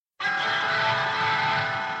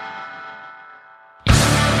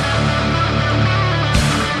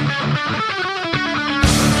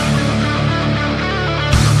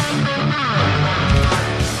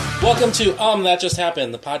Welcome to That Just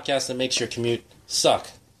Happened, the podcast that makes your commute suck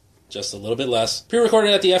just a little bit less.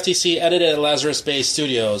 Pre-recorded at the FTC, edited at Lazarus Bay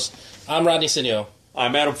Studios. I'm Rodney Sinio.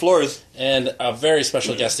 I'm Adam Flores. And a very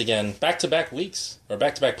special guest again. Back-to-back weeks, or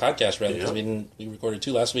back-to-back podcasts, rather, because we recorded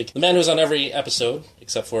 2 last week. The man who's on every episode,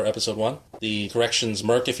 except for episode 1. The corrections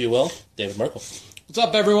Merc, if you will, David Merkle. What's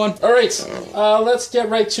up, everyone? All right, let's get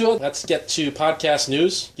right to it. Let's get to podcast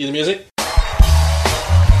news. Cue the music.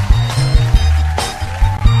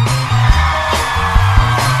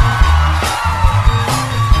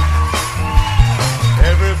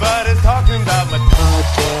 Everybody's talking about my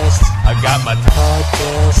podcast. I got my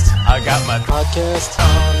podcast. I got my podcast.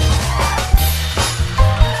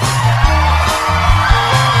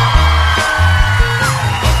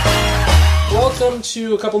 Welcome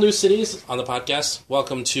to a couple new cities on the podcast.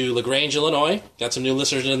 Welcome to LaGrange, Illinois. Got some new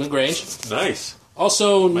listeners in LaGrange. Nice.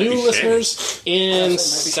 Also, new listeners in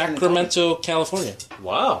Sacramento, California.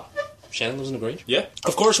 Wow. Shannon lives in LaGrange? Yeah.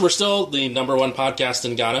 Of course, we're still the number one podcast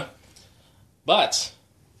in Ghana. But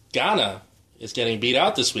Ghana is getting beat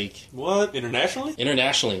out this week. What? Internationally?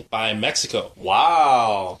 Internationally by Mexico.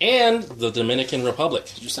 Wow. And the Dominican Republic.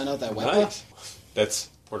 Did you send out that website? Nice. That's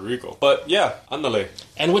Puerto Rico. But yeah, andale.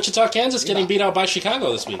 And Wichita, Kansas getting beat out by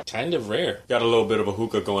Chicago this week. Kind of rare. Got a little bit of a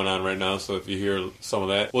hookah going on right now, so if you hear some of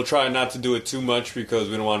that. We'll try not to do it too much because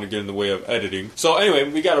we don't want to get in the way of editing. So anyway,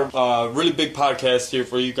 we got a really big podcast here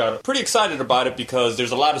for you. Pretty excited about it because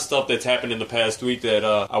there's a lot of stuff that's happened in the past week that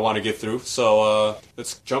I want to get through. So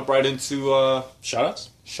let's jump right into Shoutouts?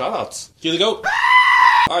 shoutouts. Here we go.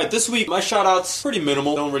 Alright, this week, my shout-out's pretty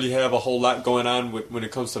minimal. Don't really have a whole lot going on when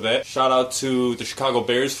it comes to that. Shout out to the Chicago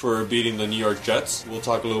Bears for beating the New York Jets. We'll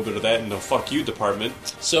talk a little bit of that in the fuck you department.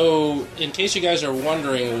 So, in case you guys are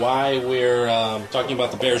wondering why we're talking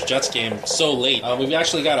about the Bears-Jets game so late, we've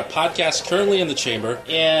actually got a podcast currently in the chamber,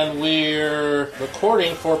 and we're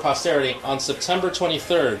recording for posterity on September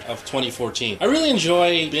 23rd of 2014. I really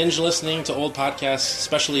enjoy binge listening to old podcasts,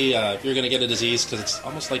 especially if you're going to get a disease, because it's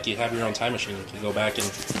almost like you have your own time machine. You can go back and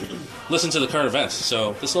listen to the current events.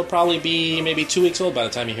 So this will probably be maybe 2 weeks old by the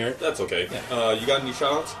time you hear it. That's okay. Yeah. You got any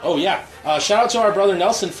shout-outs? Oh, yeah. Shout out to our brother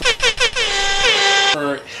Nelson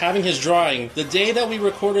for having his drawing. The day that we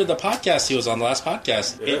recorded the podcast he was on, the last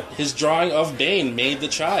podcast, his drawing of Bane made the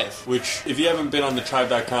chive. Which, if you haven't been on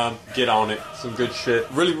thechive.com, get on it. Some good shit.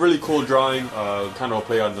 Really, really cool drawing. Kind of a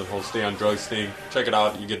play on the whole stay on drugs thing. Check it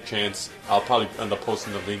out. You get a chance. I'll probably end up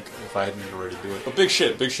posting the link if I hadn't already do it. But big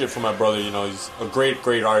shit for my brother. You know, he's a great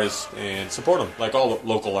artist, and support him like all the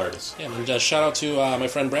local artists. Yeah, and shout out to my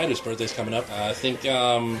friend Brad, whose birthday's coming up. I think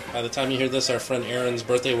by the time you hear this, our friend Aaron's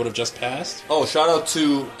birthday would have just passed. Oh, shout out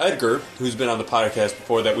to Edgar, who's been on the podcast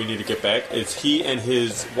before that we need to get back. It's he and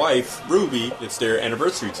his wife, Ruby. It's their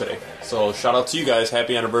anniversary today. So shout out to you guys.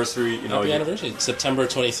 Happy anniversary. Happy anniversary. September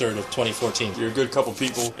 23rd of 2014. You're a good couple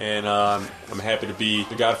people, and I'm happy to be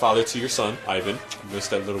the godfather to your son, Ivan. I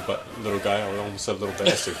missed that little guy. I almost said little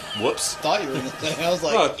bastard. Whoops. Thought you were in the thing. I was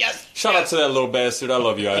like, yes! Shout out to that little bastard. I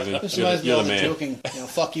love you, Ivan. This reminds me you're of the the man. joking,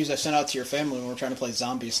 fuck yous I sent out to your family when we were trying to play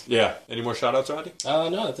zombies. Yeah. Any more shout outs, Rodney?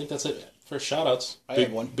 No, I think that's it for shout-outs. I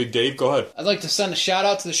have one. Big Dave, go ahead. I'd like to send a shout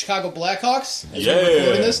out to the Chicago Blackhawks as Yeah. we're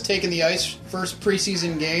recording this, taking the ice first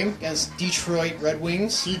preseason game against Detroit Red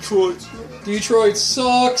Wings. Detroit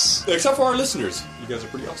sucks! Except for our listeners. You guys are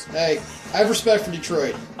pretty awesome. Hey, I have respect for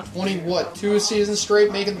Detroit. 2 seasons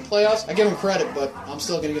straight making the playoffs. I give them credit, but I'm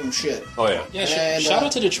still going to give them shit. Oh, yeah. Yeah, And, shout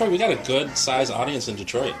out to Detroit. We got a good-sized audience in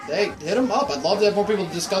Detroit. Hey, hit them up. I'd love to have more people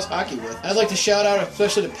to discuss hockey with. I'd like to shout out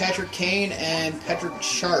especially to Patrick Kane and Patrick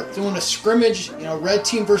Sharp doing a scrimmage, red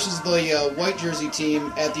team versus the white jersey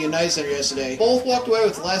team at the United Center yesterday. Both walked away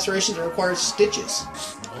with lacerations that required stitches.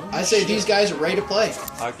 I'd say these guys are ready to play.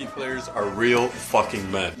 Hockey players are real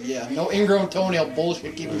fucking men. Yeah, no ingrown toenail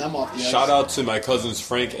bullshit keeping them off the ice. Shout out to my cousins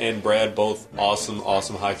Frank and Brad, both awesome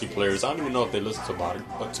hockey players. I don't even know if they listen to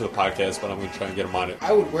the podcast, but I'm going to try and get them on it.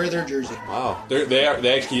 I would wear their jersey. Wow. They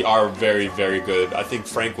actually are very, very good. I think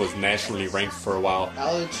Frank was nationally ranked for a while.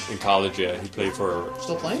 In college, yeah. He played for...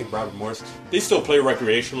 Still playing? I think Robert Morris. They still play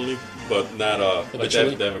recreationally, but not... they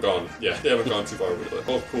haven't gone... Yeah, they haven't gone too far with it.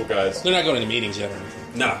 Both cool guys. They're not going to meetings yet or anything.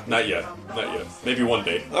 Nah, not yet. Maybe one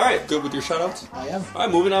day. Alright, good with your shoutouts? I am.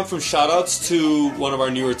 Alright, moving on from shoutouts to one of our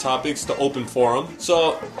newer topics, the open forum.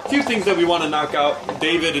 So, a few things that we want to knock out.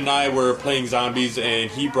 David and I were playing zombies, and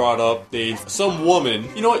he brought up some woman.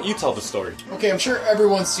 You know what? You tell the story. Okay, I'm sure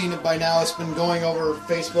everyone's seen it by now. It's been going over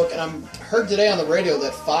Facebook, and I heard today on the radio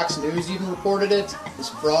that Fox News even reported it. This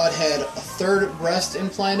broad had a third breast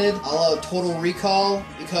implanted, a la Total Recall,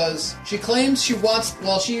 because she claims she wants,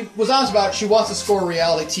 well, she was honest about it, she wants to score reality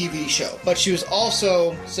reality TV show. But she was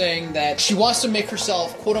also saying that she wants to make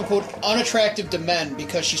herself, quote-unquote, unattractive to men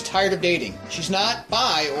because she's tired of dating. She's not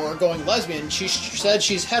bi or going lesbian. She said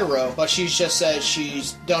she's hetero, but she's just said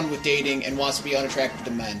she's done with dating and wants to be unattractive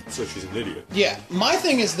to men. So she's an idiot. Yeah. My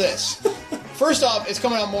thing is this. First off, it's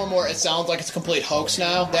coming out more and more. It sounds like it's a complete hoax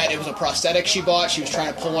now. That it was a prosthetic she bought. She was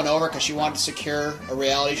trying to pull one over because she wanted to secure a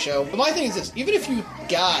reality show. But my thing is this. Even if you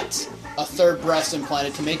got a third breast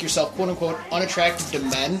implanted to make yourself, quote-unquote, unattractive to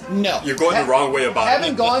men, no. You're going the wrong way about it.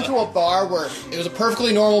 Having gone to a bar where it was a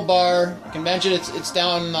perfectly normal bar, convention, it's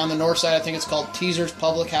down on the north side, I think it's called Teaser's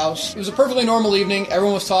Public House. It was a perfectly normal evening.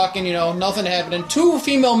 Everyone was talking, nothing happening. 2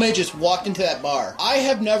 female midgets walked into that bar. I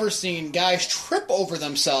have never seen guys trip over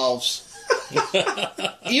themselves.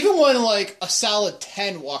 Even when, like, a solid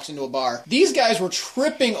 10 walks into a bar, these guys were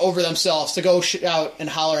tripping over themselves to go out and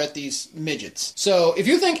holler at these midgets. So, if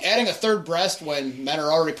you think adding a third breast when men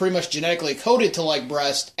are already pretty much genetically coded to like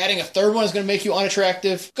breast, adding a third one is going to make you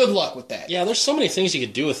unattractive, good luck with that. Yeah, there's so many things you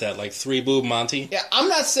could do with that, like 3-boob Monty. Yeah, I'm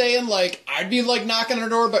not saying, like, I'd be, like, knocking on her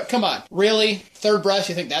door, but come on. Really? Third breast,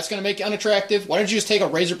 you think that's going to make you unattractive? Why don't you just take a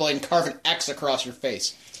razor blade and carve an X across your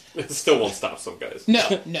face? It still won't stop some guys. No.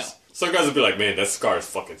 Some guys will be like, man, that scar is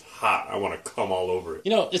fucking hot. I want to come all over it.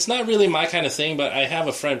 It's not really my kind of thing, but I have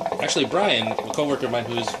a friend, actually Brian, a coworker of mine,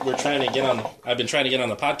 I've been trying to get on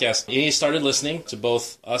the podcast. He started listening to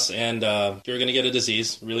both us and You're Gonna Get a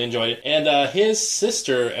Disease. Really enjoyed it. And his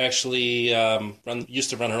sister actually used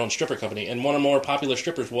to run her own stripper company, and one of the more popular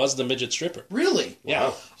strippers was the midget stripper. Really? Yeah.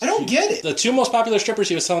 Wow. I don't get it. The 2 most popular strippers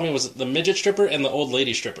he was telling me was the midget stripper and the old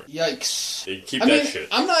lady stripper. Yikes. They keep that shit.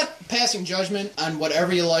 I'm not passing judgment on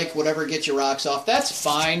whatever you like, whatever gets your rocks off. That's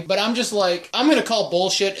fine. But I'm just like, I'm going to call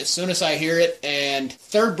bullshit as soon as I hear it. And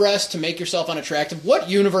third breast to make yourself unattractive. What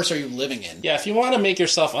universe are you living in? Yeah, if you want to make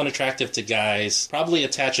yourself unattractive to guys, probably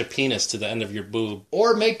attach a penis to the end of your boob.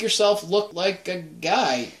 Or make yourself look like a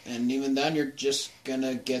guy. And even then, you're just going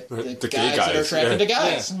to get the guys that are attracted to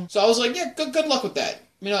guys. Yeah. So I was like, yeah, good luck with that.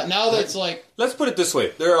 Now that it's like... Let's put it this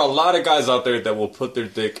way. There are a lot of guys out there that will put their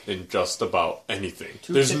dick in just about anything.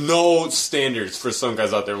 There's no standards for some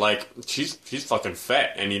guys out there. Like, she's fucking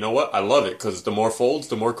fat. And you know what? I love it. Because the more folds,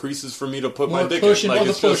 the more creases for me to put my dick in. Like,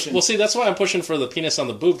 it's just... Well, see, that's why I'm pushing for the penis on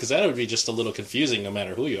the boob. Because that would be just a little confusing no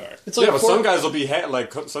matter who you are. It's like but some guys will be...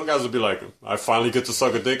 some guys will be like, I finally get to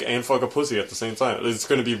suck a dick and fuck a pussy at the same time. It's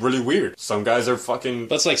going to be really weird. Some guys are fucking...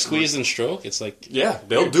 But it's like squeeze and stroke. It's like... Yeah,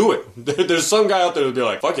 they'll do it. There's some guy out there that'll be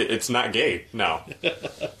like, fuck it, it's not gay now.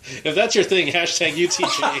 If that's your thing, hashtag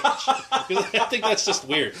UTJH. Because I think that's just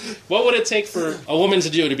weird. What would it take for a woman to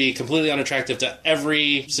do to be completely unattractive to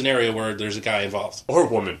every scenario where there's a guy involved? Or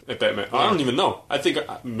woman, at that minute. I don't even know. I think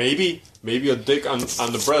maybe a dick on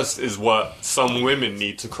the breast is what some women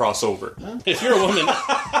need to cross over. If you're a woman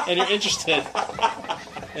and you're interested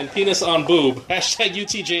in penis on boob, hashtag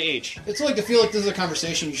UTJH. It's like, I feel like this is a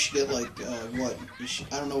conversation you should get, like, what?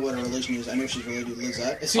 I don't know what her relation is. I know she's related to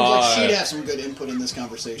Lizette. It seems like she'd have some good input in this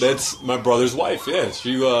conversation. That's my brother's wife, yeah.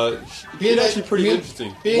 She's actually pretty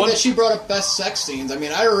interesting. That she brought up best sex scenes. I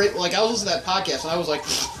mean, I was listening to that podcast, and I was like,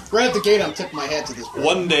 right at the gate, I'm tipping my hat to this girl.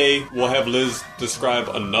 One day, we'll have Liz describe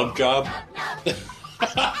a nub job.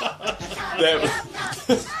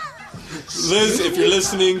 Liz, if you're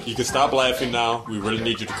listening, you can stop laughing now. We really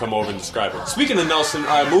need you to come over and describe it. Speaking of Nelson,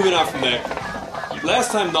 alright, moving on from that.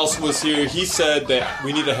 Last time Nelson was here, he said that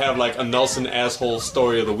we need to have like a Nelson asshole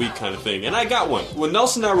story of the week kind of thing. And I got one. When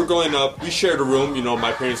Nelson and I were growing up, we shared a room.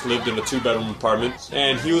 My parents lived in a 2-bedroom apartment.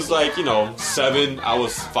 And he was like, 7, I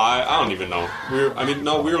was 5. I don't even know. We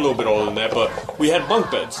were a little bit older than that, but we had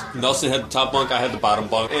bunk beds. Nelson had the top bunk, I had the bottom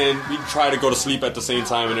bunk. And we'd try to go to sleep at the same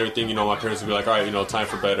time and everything. My parents would be like, alright, time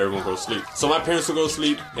for bed, everyone go to sleep. So my parents would go to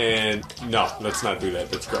sleep, and no, let's not do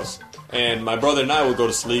that. That's gross. And my brother and I would go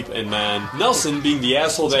to sleep, and then Nelson, being the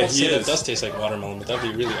asshole that he is... It does taste like watermelon, but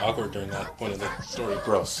that'd be really awkward during that point of the story.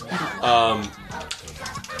 Gross.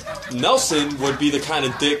 Nelson would be the kind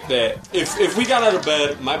of dick that if we got out of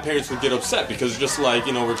bed, my parents would get upset because just like,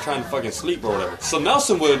 we're trying to fucking sleep or whatever. So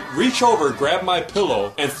Nelson would reach over, grab my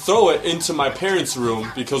pillow, and throw it into my parents'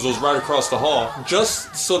 room because it was right across the hall,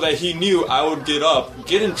 just so that he knew I would get up,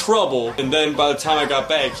 get in trouble, and then by the time I got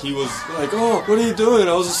back, he was like, oh, what are you doing?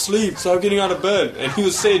 I was asleep, so I'm getting out of bed. And he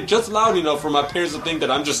would say it just loud enough for my parents to think that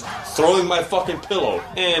I'm just throwing my fucking pillow.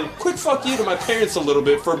 And quick fuck you to my parents a little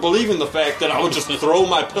bit for believing the fact that I would just throw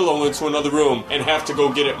my pillow go into another room and have to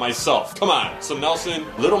go get it myself. Come on. So Nelson,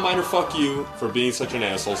 little minor fuck you for being such an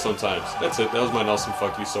asshole sometimes. That's it. That was my Nelson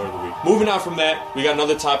fuck you story of the week. Moving on from that, we got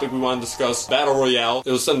another topic we want to discuss. Battle Royale.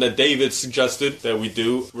 It was something that David suggested that we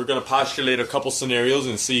do. We're going to postulate a couple scenarios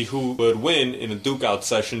and see who would win in a duke-out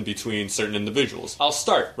session between certain individuals. I'll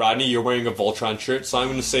start. Rodney, you're wearing a Voltron shirt, so I'm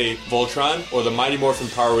going to say Voltron or the Mighty Morphin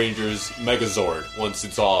Power Rangers Megazord once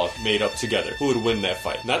it's all made up together. Who would win that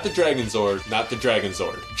fight? Not the Dragon Zord, not the Dragon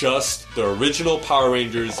Zord. Just the original Power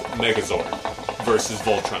Rangers Megazord versus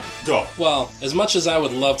Voltron. Go. Well, as much as I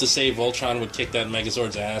would love to say Voltron would kick that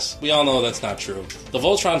Megazord's ass, we all know that's not true. The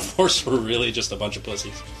Voltron Force were really just a bunch of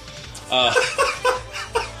pussies.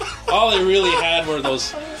 All they really had were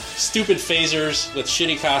those stupid phasers with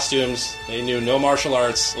shitty costumes. They knew no martial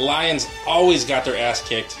arts. Lions always got their ass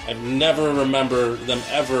kicked. I never remember them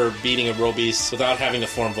ever beating a Robeast without having to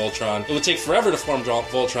form Voltron. It would take forever to form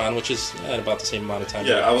Voltron, which is at about the same amount of time.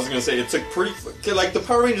 Yeah, I was gonna say, it took like the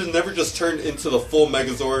Power Rangers never just turned into the full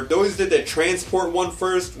Megazord. They always did that transport one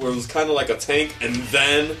first, where it was kind of like a tank, and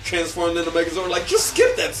then transformed into Megazord. Like, just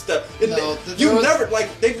skip that step.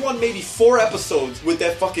 They've won maybe 4 episodes with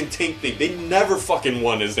that fucking tank thing. They never fucking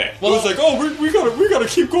won as that. Well, it was like, oh, we gotta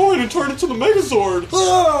keep going and turn into the Megazord.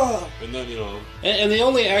 Ah! And then, And the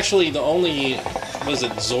only was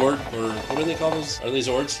it Zord, or what do they call those? Are they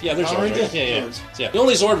Zords? Yeah, they're Zords, right? Yeah. Yeah. The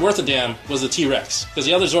only Zord worth a damn was the T-Rex, because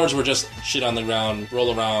the other Zords were just shit on the ground,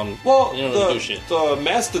 roll around, do shit. The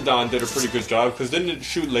Mastodon did a pretty good job, because didn't it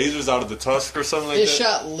shoot lasers out of the tusk or something like that? It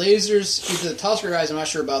shot lasers into the Tusker eyes, I'm not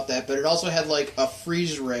sure about that, but it also had like a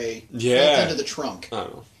freeze ray built into the trunk. I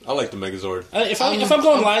don't know. I like the Megazord. If I'm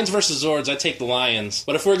going Lions versus Zords, I'd take the Lions.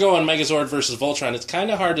 But if we're going Megazord versus Voltron, it's kind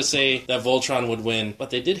of hard to say that Voltron would win. But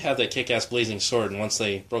they did have that kick-ass blazing sword, and once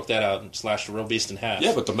they broke that out and slashed the Robeast in half.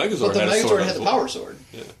 Yeah, but the Megazord had the power sword.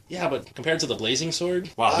 Yeah, but compared to the blazing sword?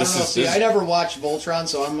 Wow, I never watched Voltron,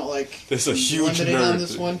 so I'm like... This is a huge nerd on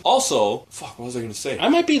this one. Also, what was I going to say? I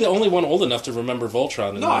might be the only one old enough to remember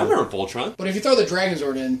Voltron. No, I remember Voltron. But if you throw the Dragon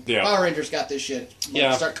Zord in, Power Rangers got this shit.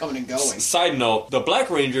 Start coming and going. Side note, the Black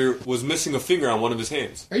Ranger was missing a finger on one of his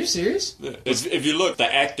hands. Are you serious? Yeah. If you look,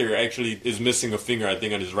 the actor actually is missing a finger, I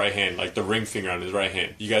think, on his right hand, like the ring finger on his right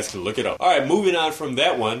hand. You guys can look it up. Alright, moving on from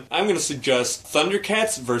that one, I'm going to suggest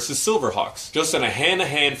Thundercats versus Silverhawks. Just in a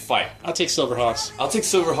hand-to-hand fight. I'll take Silverhawks. I'll take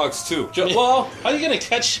Silverhawks too. How are you going to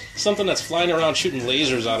catch something that's flying around shooting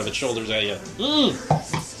lasers out of its shoulders at you?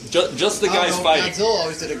 Just the guys fighting. Godzilla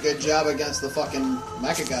always did a good job against the fucking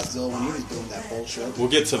Mechagodzilla when he was doing that bullshit. We'll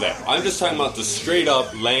get to that. I'm just talking about the straight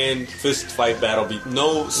up land fist fight battle.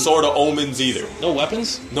 No sort of omens either. No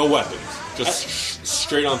weapons? No weapons. Just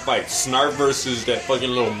straight on fight. Snarf versus that fucking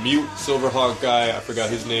little mute Silverhawk guy. I forgot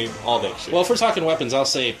his name. All that shit. Well, if we're talking weapons, I'll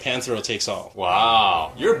say Panthro takes all.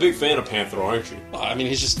 Wow. You're a big fan of Panthro, aren't you? Well, I mean,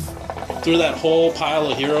 he's just... Through that whole pile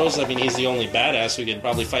of heroes, I mean, he's the only badass who could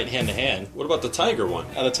probably fight hand-to-hand. What about the Tiger one?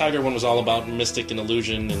 The Tiger one was all about mystic and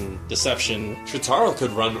illusion and deception. Chitara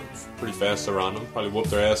could run pretty fast around them. Probably whoop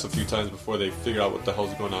their ass a few times before they figured out what the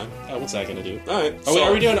hell's going on. What's that going to do? Alright.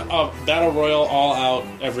 Are we doing a battle royal all out,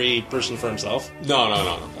 every person for himself? No.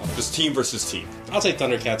 Just team versus team. I'll take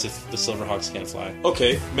Thundercats if the Silverhawks can't fly.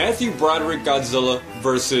 Okay, Matthew Broderick Godzilla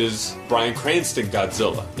versus Bryan Cranston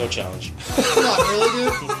Godzilla. No challenge. Come on,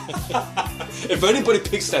 really, dude? If anybody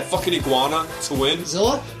picks that fucking iguana to win,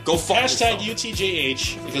 Zilla? Go fuck Hashtag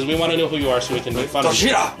UTJH, because we want to know who you are so we can make fun of you.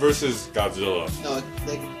 Godzilla versus Godzilla. No,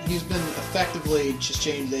 he's been effectively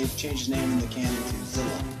they've changed his name in the canon to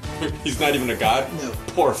Zilla. He's not even a god? No.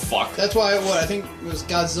 Poor fuck. That's why, I think it was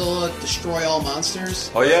Godzilla Destroy All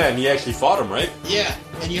Monsters. Oh yeah, and he actually fought him, right? Yeah,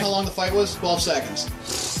 and you know how long the fight was? 12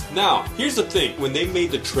 seconds. Now, here's the thing. When they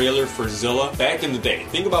made the trailer for Zilla back in the day,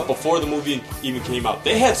 think about before the movie even came out,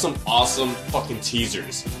 they had some awesome fucking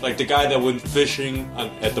teasers. Like the guy that went fishing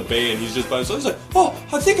at the bay and he's just by himself. He's like, oh,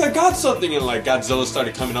 I think I got something. And like Godzilla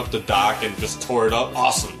started coming up the dock and just tore it up.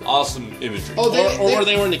 Awesome imagery. Or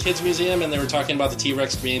they were in the kids museum and they were talking about the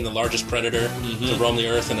T-Rex being the largest predator to roam the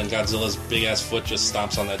earth, and then Godzilla's big ass foot just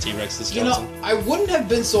stomps on that T-Rex. The skeleton. You know, I wouldn't have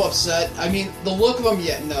been so upset. I mean, the look of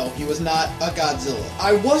him, no, he was not a Godzilla.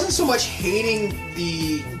 I wasn't so much hating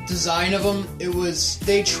the design of him. It was,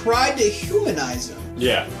 they tried to humanize him.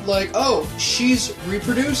 Yeah. Like, oh, she's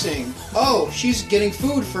reproducing. Oh, she's getting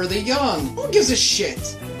food for the young. Who gives a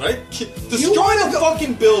shit? right? Destroy the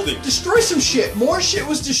fucking building. Destroy some shit. More shit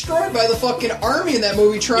was destroyed by the fucking army in that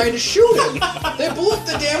movie trying to shoot him. They blew up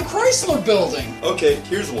the damn Chrysler building. Okay,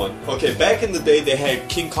 here's one. Okay, back in the day, they had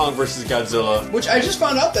King Kong versus Godzilla. Which I just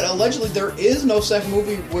found out that allegedly there is no second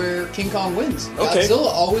movie where King Kong wins. Okay. Godzilla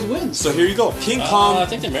always wins. So here you go. King Kong. I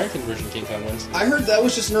think the American version of King Kong wins. I heard that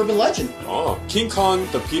was just an urban legend. Oh, King Kong,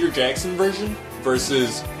 the Peter Jackson version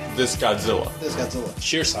versus this Godzilla. This Godzilla.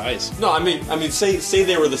 Sheer size. No, I mean, say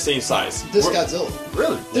they were the same size. This Godzilla.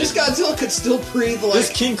 Really? This Godzilla could still breathe like This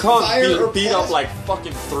King Kong fire or beat up gas. like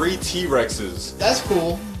fucking 3 T-Rexes. That's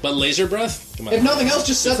cool. But laser breath? Come on. If nothing else,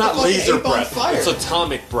 just set It's the not fucking laser ape on breath. fire. It's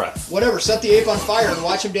atomic breath. Whatever, set the ape on fire and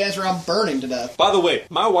watch him dance around burning to death. By the way,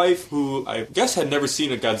 my wife, who I guess had never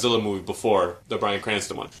seen a Godzilla movie before, the Bryan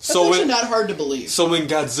Cranston one. That's actually not hard to believe. So when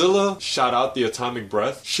Godzilla shot out the atomic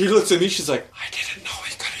breath, she looks at me, she's like, I didn't know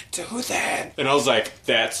he couldn't do that. And I was like,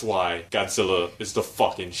 that's why Godzilla is the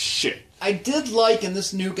fucking shit. I did like in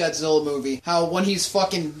this new Godzilla movie how when he's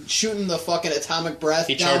fucking shooting the fucking atomic breath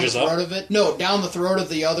He down the charges throat up? of it. No, down the throat of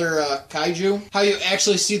the other kaiju. How you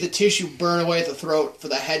actually see the tissue burn away at the throat for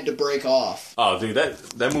the head to break off. Oh, dude,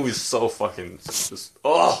 that movie's so fucking just,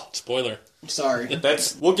 oh. Spoiler. I'm sorry.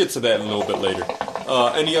 We'll get to that in a little bit later.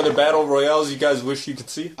 Any other battle royales you guys wish you could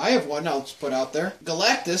see? I have one I'll put out there.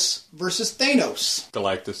 Galactus versus Thanos.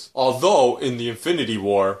 Galactus. Although, in the Infinity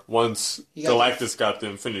War, once You got- Galactus got the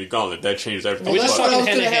Infinity Gauntlet, that changed everything. Well, we that's just what I was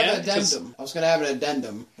talking going to have hand-to-hand? an addendum. I was going to have an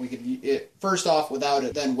addendum. We could first off without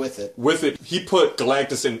it, then with it. With it, he put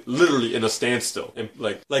Galactus literally in a standstill. And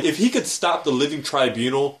like if he could stop the Living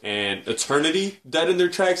Tribunal and Eternity dead in their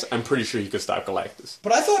tracks, I'm pretty sure he could stop Galactus.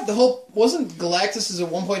 But I thought wasn't Galactus at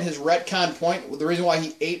one point his retcon point? The reason why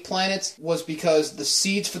he ate planets was because the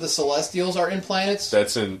seeds for the Celestials are in planets. So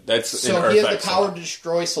So in he Earth has the power to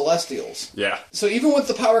destroy Celestials. Yeah, So even with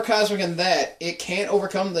the power cosmic and that, it can't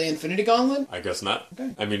overcome the Infinity Gauntlet? I guess not.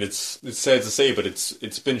 Okay. I mean, it's sad to say, but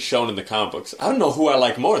it's been shown in the comic books. I don't know who I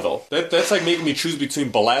like more though. That's like making me choose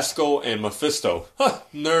between Belasco and Mephisto. Huh,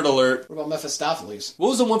 nerd alert. What about Mephistopheles? What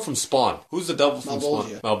was the one from Spawn? Who's the devil from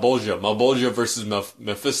Malbolgia. Spawn? Malbolgia versus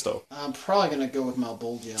Mephisto. I'm probably going to go with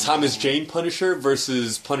Malbolgia. Thomas Jane Punisher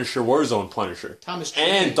versus Punisher Warzone Punisher. Thomas Jane.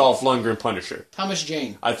 And Dolph Lundgren Punisher. Thomas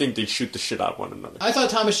Jane. I think they'd shoot the shit out of one another. I thought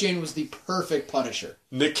Thomas Jane was the perfect Punisher.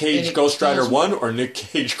 Nick And Cage it Ghost Rider kills me. 1 or Nick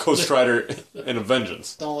Cage Ghost Rider and a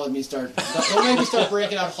Vengeance? Don't let me start. Don't make me start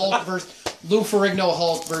breaking out Hulk versus Lou Ferrigno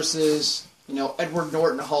Hulk versus Edward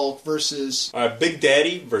Norton Hulk versus Big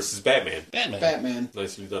Daddy versus Batman. Batman.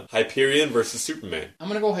 Nicely done. Hyperion versus Superman. I'm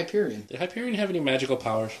gonna go Hyperion. Did Hyperion have any magical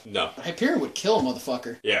powers? No. Hyperion would kill a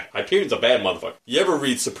motherfucker. Yeah, Hyperion's a bad motherfucker. You ever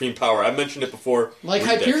read Supreme Power? I mentioned it before. Like Read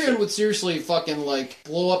that Hyperion shit. would seriously fucking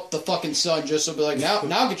blow up the fucking sun just to be like, now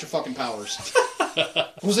get your fucking powers.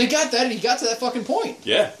 Because he got to that fucking point.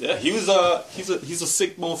 Yeah, he's a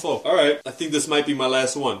sick mofo. Alright, I think this might be my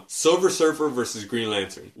last one. Silver Surfer versus Green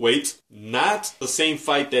Lantern. Wait, not the same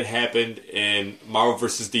fight that happened in Marvel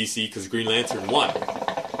versus DC, because Green Lantern won,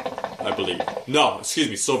 I believe. No, excuse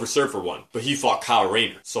me, Silver Surfer won. But he fought Kyle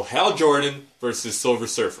Rayner. So Hal Jordan versus Silver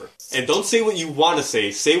Surfer. And don't say what you want to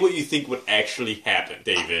say what you think would actually happen,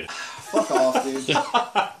 David. Fuck off, dude.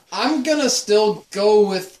 I'm gonna still go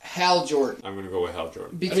with Hal Jordan. I'm gonna go with Hal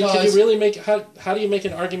Jordan. Because I mean, can you really make... How do you make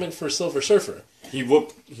an argument for Silver Surfer? He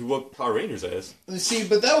whooped Kyle Rayner's ass. See,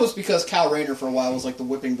 but that was because Kyle Rayner for a while was like the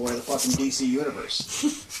whipping boy of the fucking DC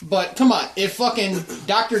universe. But come on, if fucking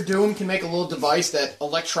Doctor Doom can make a little device that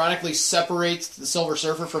electronically separates the Silver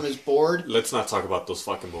Surfer from his board, Let's not talk about those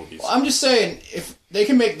fucking movies. I'm just saying, if they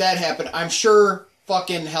can make that happen, I'm sure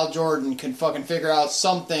fucking Hal Jordan can fucking figure out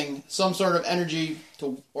some sort of energy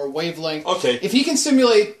or wavelength. Okay. If he can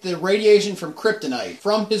simulate the radiation from kryptonite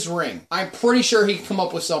from his ring, I'm pretty sure he can come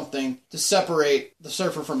up with something to separate the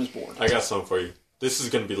Surfer from his board. I got something for you. This is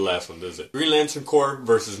going to be the last one, is it? Green Lantern Corps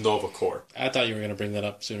versus Nova Corps. I thought you were going to bring that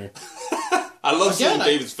up sooner. I love Again, seeing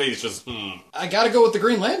David's face just, I gotta go with the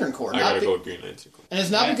Green Lantern Corps. I gotta go with Green Lantern Corps. And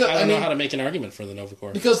it's not I because don't know how to make an argument for the Nova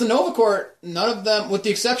Corps. because the Nova Corps, none of them, with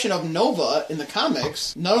the exception of Nova in the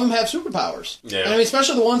comics, none of them have superpowers. Yeah. And I mean,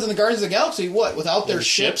 especially the ones in the Guardians of the Galaxy. Without their Their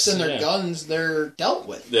ships ships, and their yeah. guns, they're dealt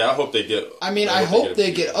with. Yeah, I hope they get... I mean, I hope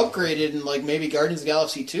they get upgraded in maybe Guardians of the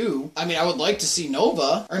Galaxy 2. I mean, I would like to see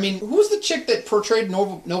Nova. I mean, who's the chick that portrayed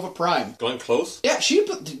Nova Prime? Glenn Close? Yeah, she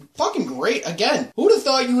fucking great. Again, who'd have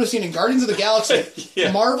thought you would have seen in Guardians of the Galaxy,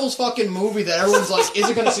 Yeah. Marvel's fucking movie that everyone's like, is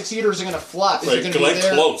it going to succeed or is it going to flop? Is it Like, going to Glenn be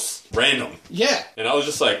there? Close. random. Yeah. And I was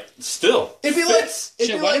just like, still. It'd be like...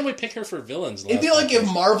 Why didn't we pick her for villains? It'd be like if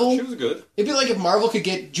Marvel... She was good. It'd be like if Marvel could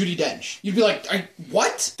get Judi Dench. You'd be like,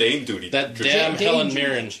 what? Dame Duty. That damn Helen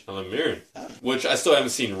Mirren. Helen Mirren. Which I still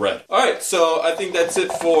haven't seen Red. Alright, so I think that's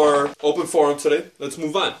it for Open Forum today. Let's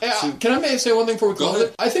move on. Can I maybe say one thing before we close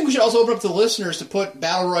it? I think we should also open up to the listeners to put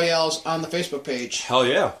Battle Royales on the Facebook page. Hell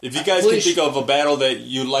yeah. If you guys can think of a battle that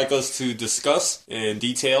you'd like us to discuss in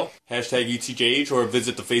detail, hashtag UTJH, or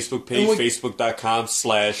visit the Facebook page,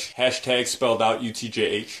 facebook.com/hashtag spelled out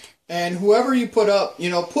UTJH. And whoever you put up,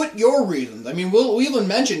 put your reasons. I mean, we'll even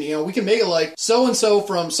mention, we can make it like so-and-so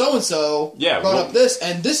from so-and-so brought up this,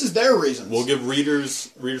 and this is their reasons. We'll give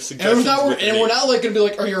readers suggestions. And we're not like going to be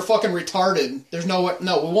like, oh, you're fucking retarded. There's no way.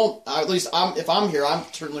 No, we won't. At least if I'm here, I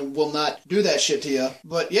certainly will not do that shit to you.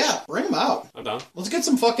 But yeah, bring them out. I'm down. Let's get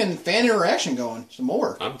some fucking fan interaction going. Some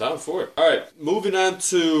more. I'm down for it. Alright, moving on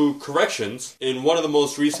to corrections. In one of the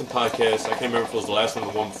most recent podcasts, I can't remember if it was the last one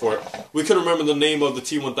or the one before it, we couldn't remember the name of the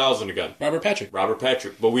T-1000 again. Robert Patrick,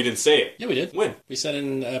 but we didn't say it. Yeah, we did. When? We said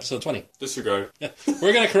in episode 20. Disregard. Yeah.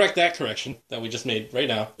 We're going to correct that correction that we just made right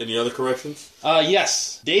now. Any other corrections?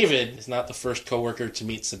 Yes. David is not the first coworker to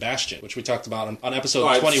meet Sebastian, which we talked about on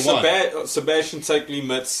episode 21. Sebastian technically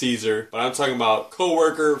met Caesar, but I'm talking about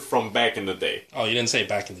coworker from back in the day. Oh, you didn't say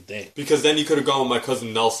back in the day. Because then you could have gone with my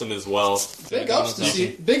cousin Nelson as well. Big ups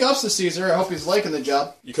to Caesar. I hope he's liking the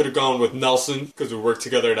job. You could have gone with Nelson, because we worked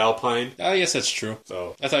together at Alpine. I guess that's true.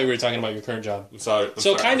 So I thought you were talking about your current job. I'm sorry.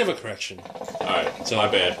 Kind of a correction. Alright, so my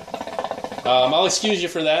bad. I'll excuse you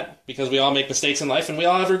for that, because we all make mistakes in life and we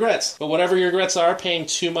all have regrets. But whatever your regrets are, paying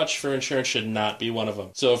too much for insurance should not be one of them.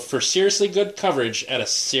 So for seriously good coverage at a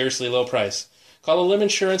seriously low price, call Alim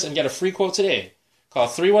Insurance and get a free quote today. Call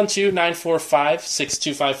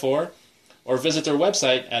 312-945-6254 or visit their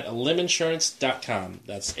website at aliminsurance.com.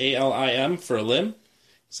 That's ALIM for Alim.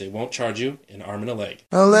 They won't charge you an arm and a leg.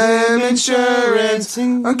 Alim Insurance,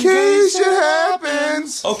 in case it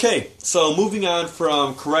happens. Okay, so moving on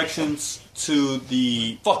from corrections to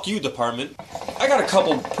the fuck you department. I got a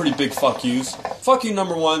couple pretty big fuck yous. Fuck you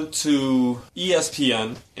number one to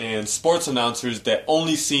ESPN and sports announcers that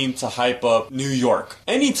only seem to hype up New York.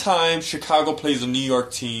 Anytime Chicago plays a New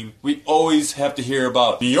York team, we always have to hear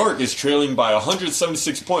about New York is trailing by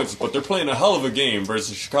 176 points, but they're playing a hell of a game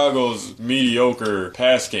versus Chicago's mediocre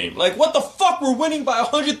pass game. Like, what the fuck? We're winning by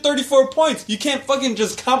 134 points. You can't fucking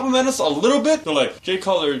just compliment us a little bit? They're like, Jay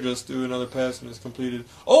Cutler just threw another pass and it's completed.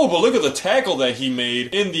 Oh, but look at the tackle that he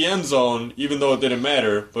made in the end zone, even though it didn't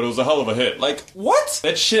matter, but it was a hell of a hit. Like, what?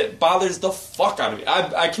 That shit bothers the fuck out of me.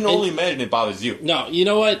 I can only imagine it bothers you. No, you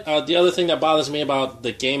know what? The other thing that bothers me about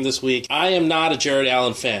the game this week, I am not a Jared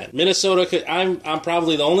Allen fan. Minnesota, I'm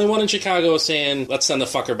probably the only one in Chicago saying, let's send the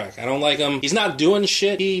fucker back. I don't like him. He's not doing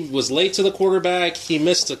shit. He was late to the quarterback. He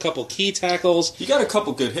missed a couple key tackles. He got a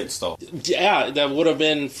couple good hits, though. Yeah, that would have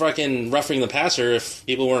been fucking roughing the passer if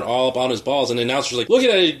people weren't all up on his balls. And the announcer's like, look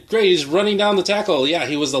at it, great, he's running down the tackle. Yeah,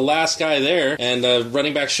 he was the last guy there, and the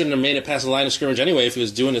running back shouldn't have made it past the line of scrimmage anyway if he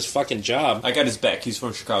was doing his fucking job. I got his back. He's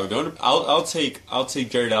from Chicago. I'll take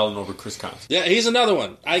Jared Allen over Chris Conley. Yeah, he's another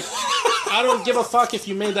one. I don't give a fuck if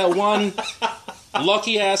you made that one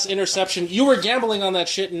lucky ass interception. You were gambling on that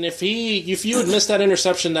shit, and if you had missed that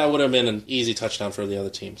interception, that would have been an easy touchdown for the other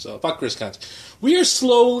team. So fuck Chris Conley.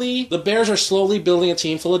 The Bears are slowly building a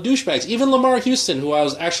team full of douchebags. Even Lamar Houston, who I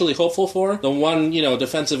was actually hopeful for, the one,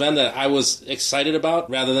 defensive end that I was excited about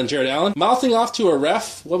rather than Jared Allen, mouthing off to a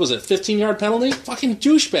ref, 15-yard penalty? Fucking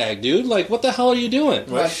douchebag, dude. Like, what the hell are you doing?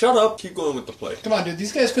 Right, shut up. Keep going with the play. Come on, dude.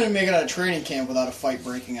 These guys couldn't make it out of training camp without a fight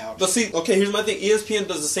breaking out. But see, okay, here's my thing. ESPN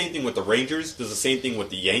does the same thing with the Rangers, does the same thing with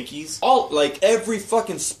the Yankees. Every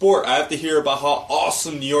fucking sport, I have to hear about how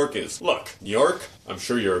awesome New York is. Look, New York, I'm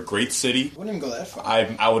sure you're a great city. I wouldn't even go that far.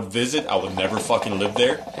 I would visit. I would never fucking live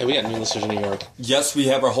there. Hey, we got new listeners in New York. Yes, we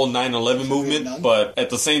have our whole 9/11 movement, but at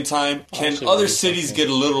the same time, can other cities get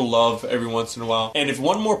a little love every once in a while? And if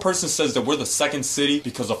one more person says that we're the second city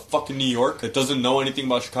because of fucking New York that doesn't know anything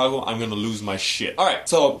about Chicago, I'm gonna lose my shit. Alright,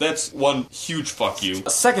 so that's one huge fuck you. A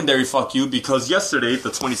secondary fuck you because yesterday, the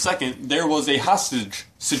 22nd, there was a hostage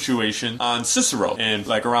situation on Cicero and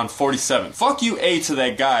around 47. Fuck you, to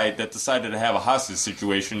that guy that decided to have a hostage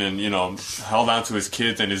situation and, held on to his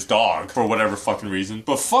kids and his dog for whatever fucking reason.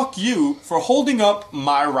 But fuck you for holding up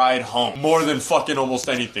my ride home more than fucking almost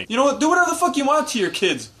anything. You know what? Do whatever the fuck you want to your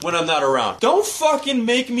kids when I'm not around. Don't fucking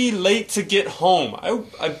make me late to get home.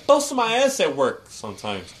 I bust my ass at work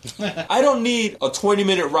sometimes. I don't need a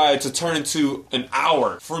 20-minute ride to turn into an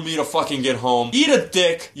hour for me to fucking get home. Eat a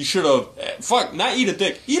dick. You should have... not eat a dick.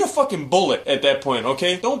 dick. Eat a fucking bullet at that point,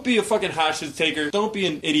 okay? Don't be a fucking hostage taker. Don't be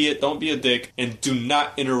an idiot. Don't be a dick. And do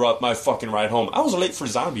not interrupt my fucking ride home. I was late for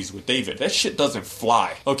Zombies with David. That shit doesn't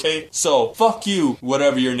fly, okay? So, fuck you,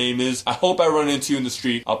 whatever your name is. I hope I run into you in the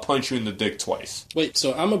street. I'll punch you in the dick twice. Wait,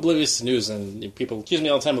 so I'm oblivious to news, and people accuse me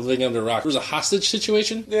all the time of living under a rock. There was a hostage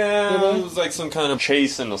situation? Yeah, it was like some kind of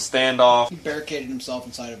chase and a standoff. He barricaded himself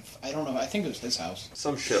inside of, I don't know, I think it was his house.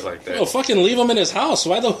 Some shit like that. Oh, fucking leave him in his house.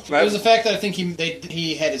 Why the... It was the fact that I think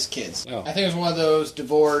he had his kids. Oh. I think it was one of those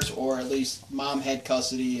divorce, or at least mom had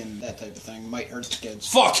custody and that type of thing. Might hurt the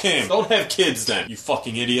kids. Fuck him! Don't have kids then, you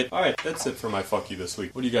fucking idiot. Alright, that's it for my fuck you this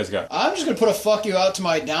week. What do you guys got? I'm just going to put a fuck you out to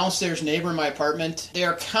my downstairs neighbor in my apartment. They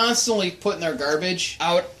are constantly putting their garbage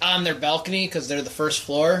out on their balcony because they're the first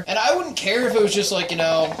floor. And I wouldn't care if it was just like, you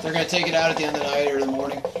know, they're going to take it out at the end of the night or the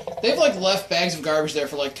morning. They've like left bags of garbage there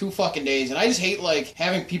for like 2 fucking days. And I just hate like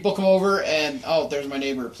having people come over and, oh, there's my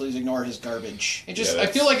neighbor. Please ignore his garbage. It just, I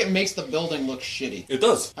feel like it makes the building look shitty. It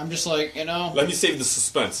does. I'm just like, you know. Let me save the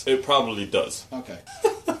suspense. It probably does. Okay.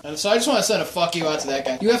 And so I just want to send a fuck you out to that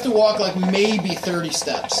guy. You have to walk like maybe 30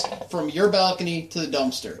 steps from your balcony to the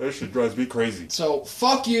dumpster. That shit drives me crazy. So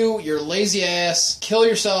fuck you, your lazy ass, kill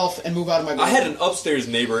yourself, and move out of my building. I had an upstairs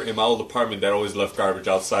neighbor in my old apartment that always left garbage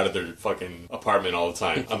outside of their fucking apartment all the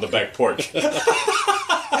time on the back porch.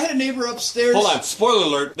 I had a neighbor upstairs. Hold on, spoiler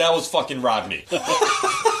alert, that was fucking Rodney.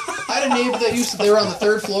 I had a neighbor that they were on the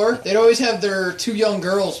 3rd floor. They'd always have their 2 young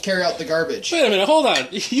girls carry out the garbage. Wait a minute, hold on.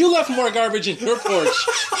 You left more garbage in your porch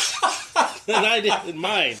than I did in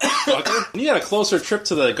mine, fucker. You had a closer trip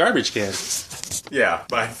to the garbage can. Yeah,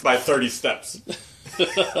 by 30 steps.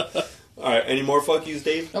 Alright, any more fuck yous,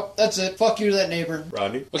 Dave? Nope, that's it. Fuck you to that neighbor.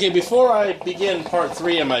 Rodney? Okay, before I begin part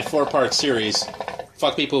 3 of my 4-part series,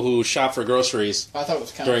 fuck people who shop for groceries I thought it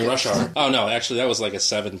was kind of during rush hour. Oh no, actually that was like a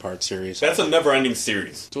 7-part series. That's a never-ending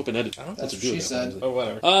series. It's open-ended. I don't know That's what what she said. Oh,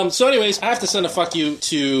 whatever. So anyways, I have to send a fuck you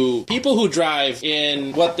to people who drive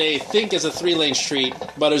in what they think is a 3-lane street,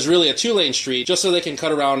 but is really a 2-lane street, just so they can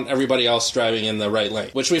cut around everybody else driving in the right lane.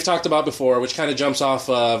 Which we've talked about before, which kind of jumps off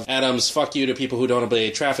of Adam's fuck you to people who don't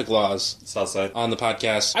obey traffic laws Southside. on the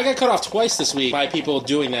podcast. I got cut off twice this week by people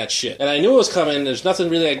doing that shit. And I knew it was coming. There's nothing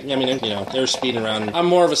really, I mean, you know, they're speeding around. I'm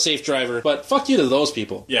more of a safe driver, but fuck you to those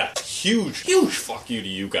people. Yeah, huge fuck you to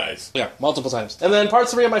you guys. Yeah, multiple times. And then part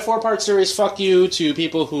 3 of my 4-part series, fuck you to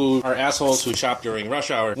people who are assholes who shop during rush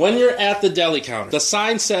hour. When you're at the deli counter, the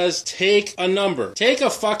sign says, take a number. Take a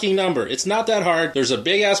fucking number. It's not that hard. There's a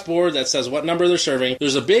big ass board that says what number they're serving.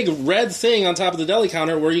 There's a big red thing on top of the deli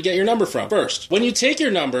counter where you get your number from. First, when you take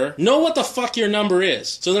your number, know what the fuck your number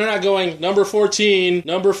is. So they're not going, number 14,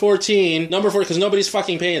 number 14, number 4, because nobody's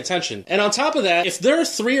fucking paying attention. And on top of that, if they're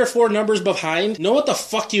 3 or 4 numbers behind, know what the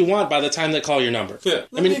fuck you want by the time they call your number. Yeah.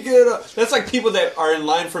 That's like people that are in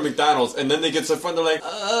line for McDonald's and then they get to the front, they're like,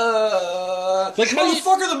 Like,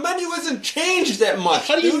 motherfucker, the menu isn't changed that much.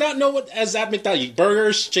 How do you not know what as at McDonald's?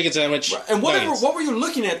 Burgers, chicken sandwich, and what were you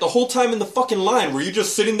looking at the whole time in the fucking line? Were you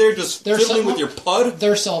just sitting there just fiddling with your pud?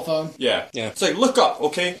 Their cell phone. Yeah. Yeah. It's like, look up,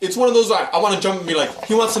 okay? It's one of those, I want to jump and be like,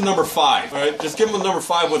 he wants a number 5, alright? Just give him a number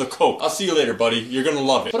 5 with a Coke. I'll see you later, buddy. You're gonna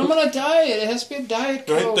love it. But I'm on a diet. It has to be a diet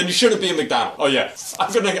Coke. Right? Then you shouldn't be a McDonald's. Oh yeah.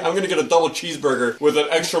 I'm gonna get a double cheeseburger with an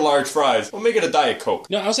extra large fries. We'll make it a Diet Coke.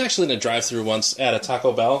 No, I was actually in a drive-thru once at a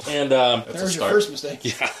Taco Bell, and There's your first mistake.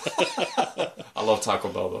 yeah, I love Taco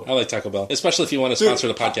Bell though. I like Taco Bell, especially if you want to sponsor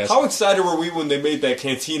the podcast. How excited were we when they made that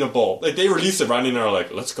Cantina Bowl? Like they released it, Rodney and I were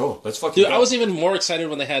like, let's go. Let's fucking go. I was even more excited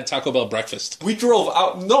when they had Taco Bell breakfast. We drove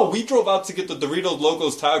out to get the Doritos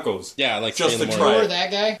Locos tacos. Yeah, like just 3 in to the try morning. You were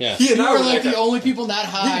that guy? Yeah. He and You I were were like that the guy. only people not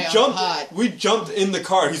high on pot. We jumped in the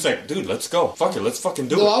car. He's like, dude, let's go. Fuck it, let's fucking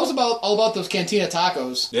do No, it. I was all about those Cantina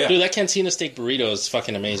tacos. Yeah. Dude, that Cantina steak burrito is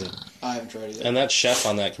fucking amazing. I haven't tried it yet. And that chef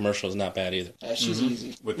on that commercial is not bad either. Yeah, she's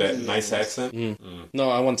easy. With that nice accent. No,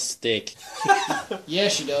 I want steak. Yeah,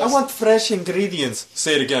 she does. I want fresh ingredients.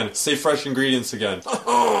 Say it again. Say fresh ingredients again.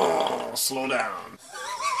 Oh, slow down.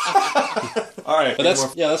 All right. But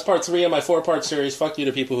that's part 3 of my 4-part series. Fuck you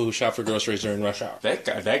to people who shop for groceries during rush hour.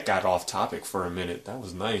 That got off topic for a minute. That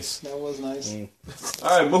was nice. That was nice.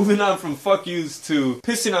 All right, moving on from fuck yous to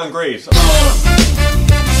pissing on graves.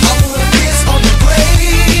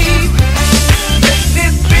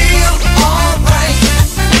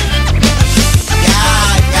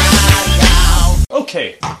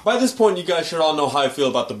 Okay, by this point, you guys should all know how I feel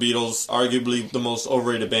about the Beatles. Arguably the most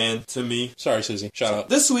overrated band to me. Sorry, Susie. Shout out.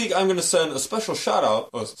 This week, I'm going to send a special shout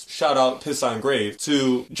out, Piss on Grave,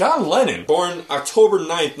 to John Lennon, born October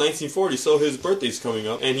 9th, 1940, so his birthday's coming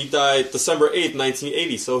up. And he died December 8th,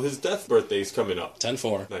 1980, so his death birthday's coming up.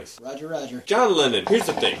 10-4. Nice. Roger. John Lennon, here's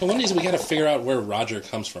the thing. But one is we got to figure out where Roger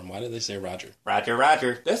comes from. Why did they say Roger?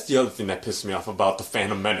 Roger. That's the other thing that pissed me off about the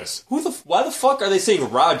Phantom Menace. Why the fuck are they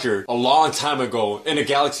saying Roger a long time ago in a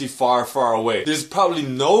galaxy far, far away? There's probably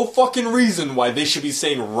no fucking reason why they should be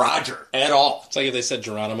saying Roger at all. It's like if they said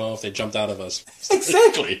Geronimo, if they jumped out of us.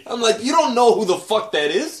 Exactly. I'm like, you don't know who the fuck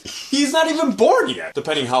that is? He's not even born yet,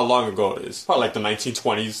 depending how long ago it is. Probably like the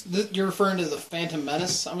 1920s. You're referring to the Phantom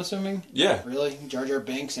Menace, I'm assuming? Yeah. Really? Jar Jar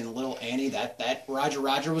Binks and Little Annie, that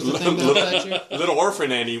Roger was the thing that that you? Little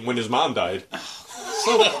orphan Annie when his mom died.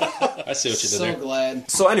 So glad. I see what you did there. So glad.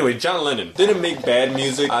 So anyway, John Lennon didn't make bad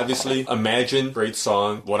music, obviously. Imagine, great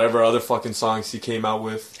song. Whatever other fucking songs he came out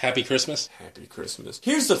with. Happy Christmas. Happy Christmas.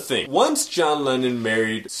 Here's the thing. Once John Lennon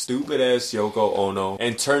married stupid-ass Yoko Ono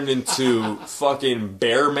and turned into fucking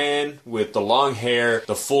Bear Man with the long hair,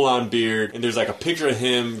 the full-on beard, and there's like a picture of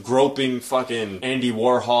him groping fucking Andy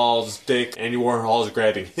Warhol's dick. Andy Warhol's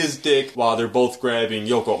grabbing his dick while they're both grabbing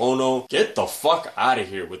Yoko Ono. Get the fuck out of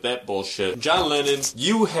here with that bullshit. John Lennon,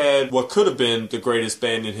 you had what could have been the greatest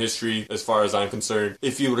band in history, as far as I'm concerned,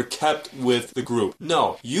 if you would have kept with the group.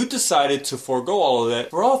 No, you decided to forego all of that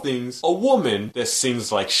for all things a woman that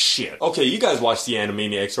sings like shit. Okay, you guys watched the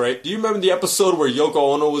Animaniacs, right? Do you remember the episode where Yoko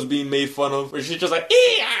Ono was being made fun of? Where she's just like,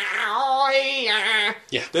 yeah.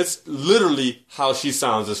 That's literally how she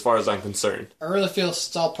sounds as far as I'm concerned. I really feel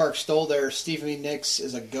South Park stole their Stevie Nicks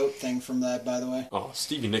is a goat thing from that, by the way. Oh,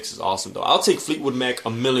 Stevie Nicks is awesome, though. I'll take Fleetwood Mac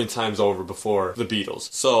 1,000,000 times over before the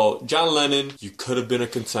Beatles. So, John Lennon, you could have been a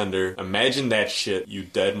contender. Imagine that shit, you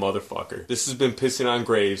dead motherfucker. This has been Pissing on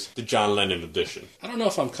Graves, the John Lennon edition. I don't know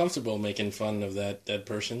if I'm comfortable making fun of that dead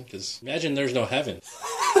person, because imagine there's no heaven.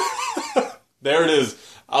 There it is.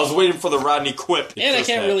 I was waiting for the Rodney quip. And I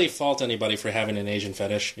can't really fault anybody for having an Asian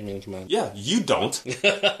fetish. I mean, come on. Yeah, you don't.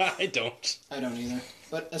 I don't. I don't either.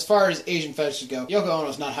 But as far as Asian fetishes go, Yoko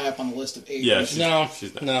Ono's not high up on the list of Asians. Yeah,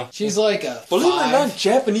 she's not. No. She's like a Believe it or 5. not,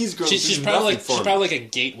 Japanese girls She's do probably nothing for me. like a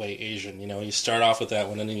gateway Asian. You know, you start off with that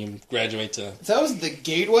one and then you graduate to... If that was the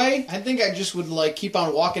gateway, I think I just would like keep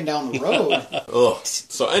on walking down the road. Ugh.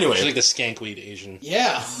 So anyway. She's like the skankweed Asian.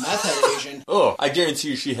 Yeah, meth head Asian. Oh, I guarantee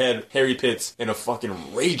you she had hairy pits and a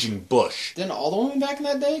fucking raging bush. Didn't all the women back in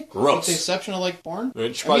that day? Gross. With the exception of like porn?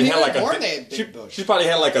 She probably had like porn, they had big bush. she probably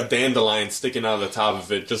had like a dandelion sticking out of the top of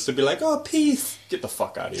it just to be like, oh, peace. Get the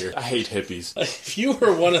fuck out of here. I hate hippies. If you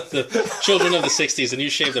were one of the children of the 60s and you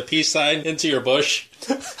shaved a peace sign into your bush...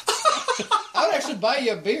 I would actually buy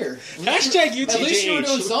you a beer. Hashtag UTJH. At least you were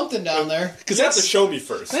doing something down there. Because You have to show me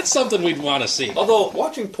first. That's something we'd want to see. Although,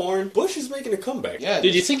 watching porn, Bush is making a comeback. Yeah.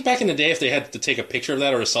 Dude, you think back in the day if they had to take a picture of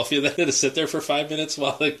that or a selfie of that, to sit there for 5 minutes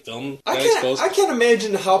while they film got exposed? I can't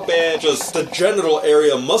imagine how bad just the genital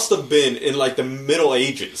area must have been in like the Middle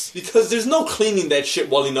Ages. Because there's no cleaning that shit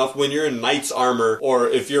well enough when you're in knight's armor or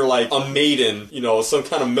if you're like a maiden, you know, some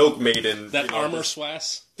kind of milk maiden. That armor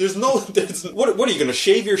swass? What are you gonna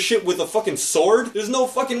shave your shit with a fucking sword? There's no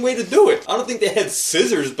fucking way to do it. I don't think they had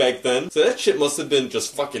scissors back then. So that shit must have been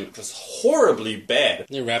just horribly bad.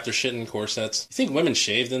 They wrapped their shit in corsets. You think women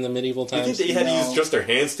shaved in the medieval You times? think they had to use just their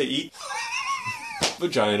hands to eat?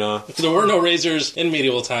 Vagina. There were no razors in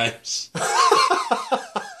medieval times.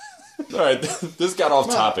 Alright, this got off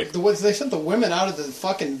topic. They sent the women out of the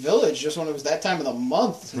fucking village just when it was that time of the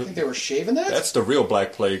month. You think they were shaving that? That's the real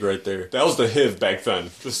Black Plague right there. That was the HIV back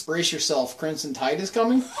then. Just Brace yourself, Crimson Tide is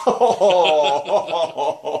coming.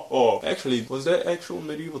 Actually, was that actual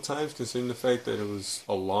medieval times considering the fact that it was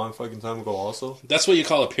a long fucking time ago also? That's what you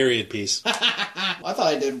call a period piece. I thought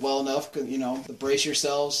I did well enough, you know, the brace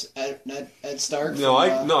yourselves, Ed Stark. No,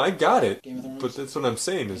 I got it. Game of Thrones. But that's what I'm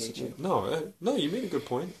saying is, no, you made a good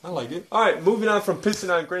point. I like it. Alright, moving on from Pissing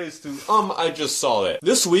on Graves to, I just saw that.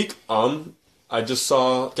 This week, I just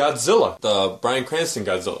saw Godzilla, the Bryan Cranston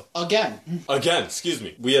Godzilla. Again, excuse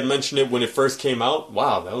me. We had mentioned it when it first came out.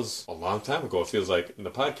 Wow, that was a long time ago, it feels like, in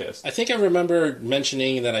the podcast. I think I remember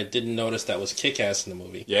mentioning that I didn't notice that was Kick-Ass in the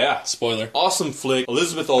movie. Yeah. Spoiler. Awesome flick.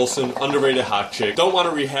 Elizabeth Olsen, underrated hot chick. Don't want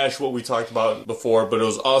to rehash what we talked about before, but it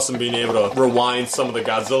was awesome being able to rewind some of the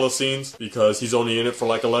Godzilla scenes because he's only in it for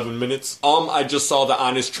like 11 minutes. I just saw the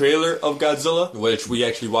honest trailer of Godzilla, which we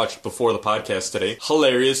actually watched before the podcast today.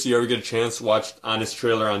 Hilarious. You ever get a chance, watch watched Honest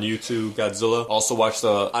Trailer on YouTube, Godzilla. Also watched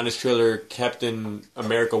the Honest Trailer Captain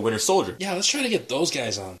America Winter Soldier. Yeah, let's try to get those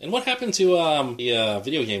guys on. And what happened to the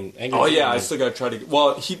video game? Angry Oh Video yeah, I Game? still gotta try to.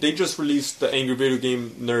 Well, they just released the Angry Video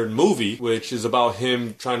Game Nerd movie, which is about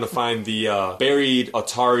him trying to find the buried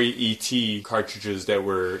Atari ET cartridges that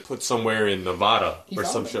were put somewhere in Nevada or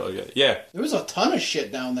some shit like that. Yeah, There was a ton of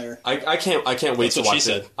shit down there. I can't wait That's to what she watch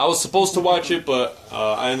said. it. I was supposed to watch it, but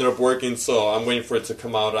I ended up working, so I'm waiting for it to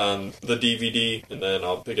come out on the DVD, and then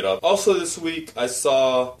I'll pick it up. Also, this week I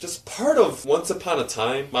saw just part of Once Upon a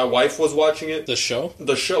Time. My wife was watching it. The show?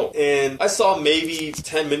 The show. And I saw maybe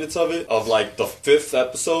 10 minutes of it, of like the 5th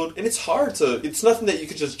episode, and it's hard to, it's nothing that you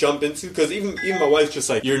could just jump into, because even my wife's just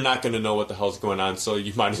like, you're not going to know what the hell's going on, so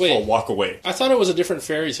you might as well walk away. I thought it was a different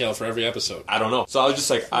fairy tale for every episode. I don't know. So I was just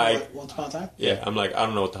like, Once Upon a Time? yeah, I'm like, I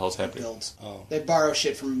don't know what the hell's happening. Builds. Oh. They borrow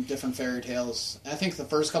shit from different fairy tales. I think the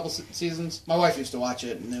first couple seasons, my wife used to watch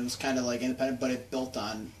it, and it was kind of like independent, but it built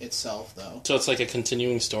on itself, though. So it's like a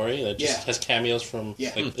continuing story that just has cameos from...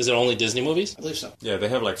 Yeah. Like, is it only Disney movies? I believe so. Yeah, they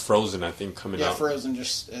have like Frozen, I think, coming Yeah, out. Frozen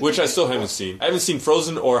just... Which I still haven't seen. I haven't seen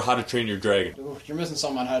Frozen or How to Train Your Dragon. Ooh, you're missing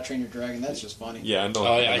something on How to Train Your Dragon. That's just funny. Yeah, I know.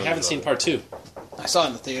 Oh, yeah, I haven't seen part 2. I saw it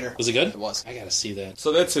in the theater. Was it good? It was. I gotta see that.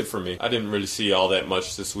 So that's it for me. I didn't really see all that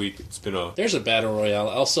much this week. It's been a... There's a battle royale.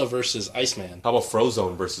 Elsa versus Iceman. How about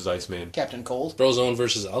Frozone versus Iceman? Captain Cold. Frozone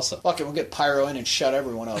versus Elsa. Fuck it, we'll get Pyro in and shut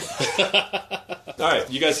everyone up.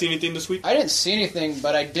 Alright, you guys see anything this week? I didn't see anything,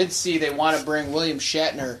 but I did see they want to bring William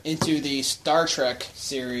Shatner into the Star Trek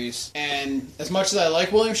series. And as much as I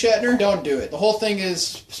like William Shatner, don't do it. The whole thing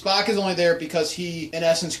is Spock is only there because he, in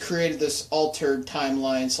essence, created this altered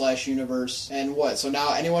timeline / universe. And what? So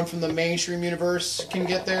now anyone from the mainstream universe can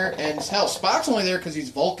get there? And hell, Spock's only there because he's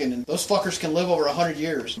Vulcan, and those fuckers can live over 100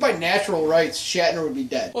 years. By natural rights, Shatner would be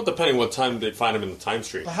dead. Well, depending what time they find him in the time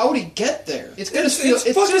stream. But how would he get there? It's gonna It's just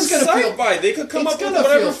gonna feel. sci-fi. They could come it's up with gonna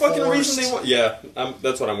whatever feel fucking reason forced. they want. Yeah,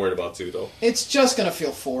 that's what I'm worried about too, though. It's just gonna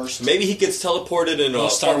feel forced. Maybe he gets teleported in No a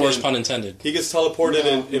Star Wars fucking- pun intended. He gets teleported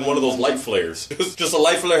in No, one of those no. light flares. Just a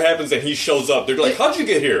light flare happens and he shows up. They're like, how'd you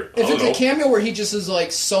get here? I If don't it's know. a cameo where he just is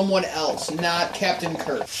like someone else, not Captain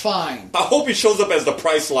Kirk, fine. I hope he shows up as the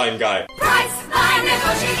Priceline guy. Priceline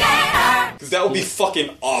negotiator. Because that would be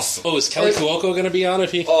fucking awesome. Oh, is Kelly Cuoco gonna be on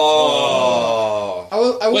if he... Oh.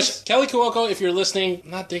 I wish. Which, Kelly Cuoco, if you're listening,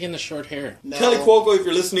 I'm not digging the short hair. No, Kelly Cuoco, if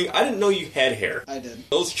you're listening, I didn't know you had hair. I did.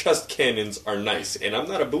 Those chest cannons are nice, and I'm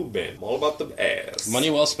not a boob man. I'm all about the ass. Money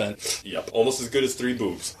well spent. Yep, almost as good as 3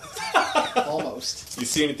 boobs. Almost. You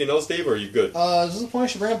see anything else, Dave, or are you good? Is this the point I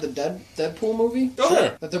should bring up the Deadpool movie? Go Sure.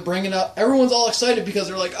 ahead. That they're bringing up. Everyone's all excited because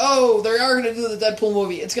they're like, oh, they are going to do the Deadpool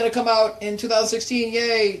movie. It's going to come out in 2016.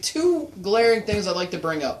 Yay. 2 glaring things I'd like to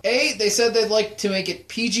bring up. A, they said they'd like to make it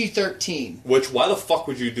PG-13. Which, why the fuck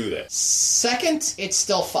would you do that? Second, it's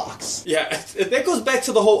still Fox. Yeah, that goes back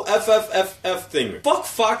to the whole FFFF thing. Fuck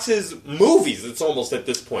Fox's movies, it's almost at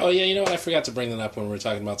this point. Oh, yeah, you know what? I forgot to bring that up when we were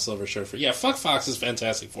talking about Silver Surfer. Yeah, fuck Fox is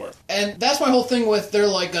Fantastic Four. And that's my whole thing with they're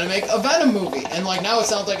like going to make a Venom movie. And like now it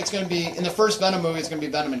sounds like it's going to be, in the first Venom movie, it's going to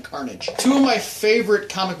be Venom and Carnage. 2 of my favorite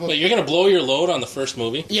comic book. Wait, you're gonna blow your load on the first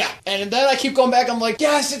movie? Yeah. And then I keep going back, I'm like,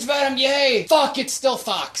 yes, it's Venom, yay! Fuck, it's still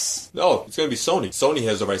Fox. No, it's gonna be Sony. Sony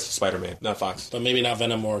has the rights to Spider-Man, not Fox. But maybe not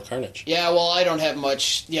Venom or Carnage. Yeah, well, I don't have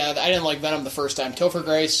much. Yeah, I didn't like Venom the first time. Topher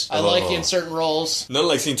Grace, I like in certain roles. None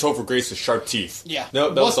like seeing Topher Grace with sharp teeth. Yeah. No,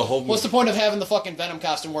 that was the whole movie. What's the point of having the fucking Venom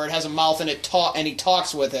costume where it has a mouth and and he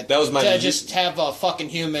talks with it? That was my- just have a fucking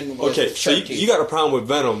human with Okay, so sharp teeth. you got a problem with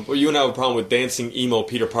Venom, or you and I have a problem with dancing emo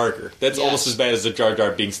Peter Parker. That's Yes. almost as bad as the Jar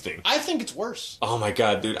Jar Binks thing. I think it's worse. Oh my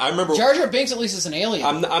god, dude. I remember... Jar Jar Binks at least is an alien.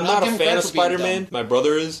 I'm not a giving fan credit of for being Spider-Man. dumb. My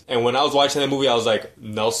brother is. And when I was watching that movie, I was like,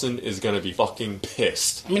 Nelson is gonna be fucking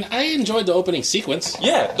pissed. I mean, I enjoyed the opening sequence.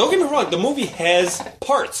 Yeah, don't get me wrong. The movie has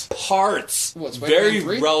parts. What, Spider-Man Very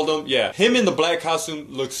 3? random. Yeah. Him in the black costume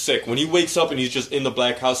looks sick. When he wakes up and he's just in the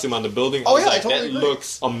black costume on the building, I was yeah, I like, totally that agree.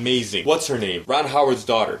 looks amazing. What's her name? Ron Howard's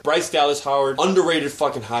daughter. Bryce Dallas Howard. Underrated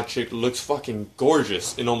fucking hot chick. Looks fucking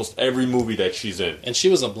gorgeous in almost every movie that she's in. And she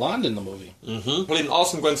was a blonde in the movie. Played an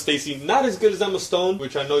awesome Gwen Stacy. Not as good as Emma Stone,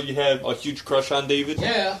 which I know you have a huge crush on, David.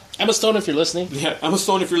 Yeah. Emma Stone, if you're listening. Yeah, Emma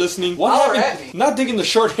Stone, if you're listening. What Holler happened? at me. Not digging the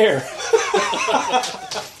short hair.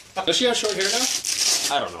 Does she have short hair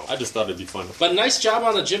now? I don't know. I just thought it'd be fun. But nice job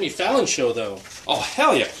on the Jimmy Fallon show, though. Oh,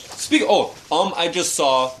 hell yeah. I just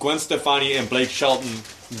saw Gwen Stefani and Blake Shelton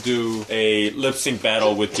do a lip sync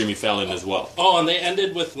battle with Jimmy Fallon as well. Oh, and they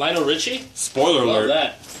ended with Lionel Richie? Spoiler Love alert.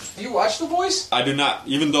 that. Do you watch The Voice? I do not,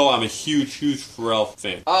 even though I'm a huge Pharrell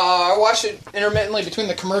fan. I watched it intermittently between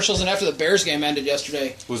the commercials and after the Bears game ended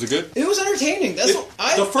yesterday. Was it good? It was entertaining.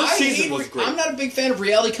 The first season was great. I'm not a big fan of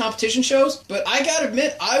reality competition shows, but I gotta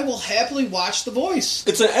admit, I will happily watch The Voice.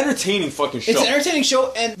 It's an entertaining fucking show. It's an entertaining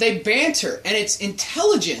show, and they banter, and it's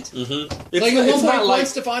intelligent. Mm-hmm. Like at one point, Gwen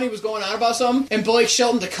Stefani was going on about something, and Blake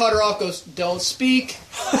Shelton, to cut her off, goes, "Don't speak."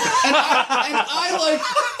 and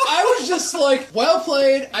I was just like, well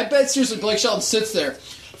played. I bet seriously, Blake Shelton sits there.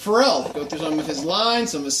 Pharrell, go through some of his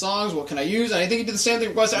lines, some of his songs, what can I use? And I think he did the same thing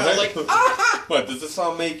for West. I was like, ah! What, does this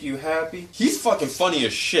song make you happy? He's fucking funny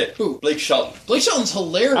as shit. Who? Blake Shelton. Blake Shelton's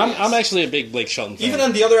hilarious. I'm actually a big Blake Shelton fan. Even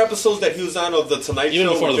on the other episodes that he was on of The Tonight Even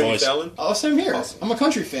Show before with The Jimmy Voice. Fallon. Oh, same here. Awesome. I'm a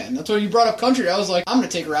country fan. That's why you brought up country. I was like, I'm going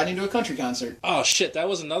to take Rodney to a country concert. Oh, shit, that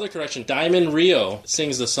was another correction. Diamond Rio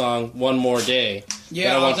sings the song One More Day.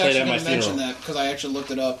 Yeah, I I was actually at my going to mention funeral. that because I actually looked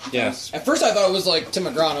it up. Yeah. At first I thought it was like Tim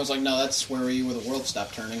McGraw, and I was like, no, that's Where Were You Where the World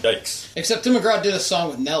Stopped Turning. Yikes. Except Tim McGraw did a song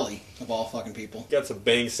with Nelly, of all fucking people. Got to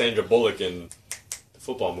bang Sandra Bullock in the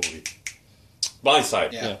football movie.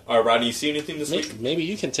 Blindside. Yeah. All right, Rodney, you see anything this week? Maybe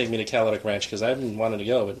you can take me to Calitic Ranch, because I've been wanting to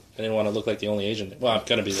go, but I didn't want to look like the only Asian. Well, I'm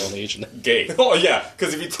going to be the only Asian. Gay. Oh, yeah,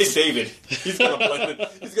 because if you take David, he's going to blend it.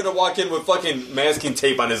 He's going to walk in with fucking masking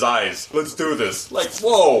tape on his eyes. Let's do this. Like,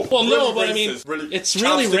 whoa. Well, no, Really but I mean, racist. it's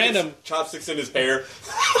really random. Chopsticks in his hair.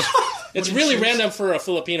 It's really random for a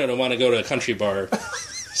Filipino to want to go to a country bar.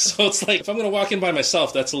 So it's like, if I'm going to walk in by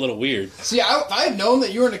myself, that's a little weird. See, if I had known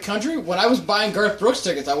that you were in the country, when I was buying Garth Brooks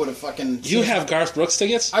tickets, I would have fucking... You have Garth Brooks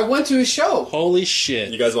tickets? I went to his show. Holy shit.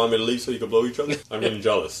 You guys want me to leave so you can blow each other? I'm getting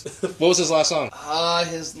jealous. What was his last song?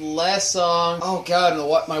 His last song... Oh, God,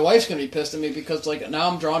 my wife's going to be pissed at me because, like, now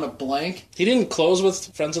I'm drawing a blank. He didn't close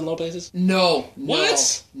with Friends in Low Places? No.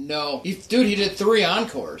 What? No. He did 3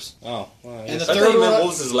 encores. Oh. Well, I And guess- the I third thought you one... meant what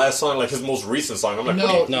was his last song, like his most recent song. I'm like,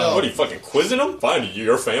 No, what, no. What are you fucking quizzing him? Fine,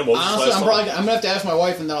 you're a fan. What was his Honestly, last I'm song? going to have to ask my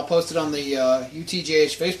wife, and then I'll post it on the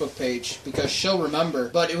UTJH Facebook page, because she'll remember.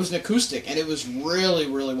 But it was an acoustic, and it was really,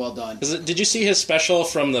 really well done. Did you see his special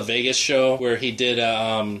from the Vegas show where he did,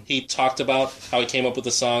 he talked about how he came up with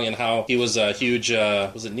the song and how he was a huge,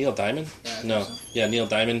 was it Neil Diamond? Yeah, I think No. so. Yeah, Neil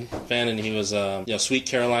Diamond fan, and he was, Sweet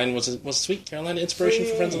Caroline, was Sweet Caroline the inspiration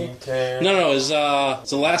for Friends of Low? No,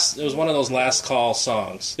 it was one of those last call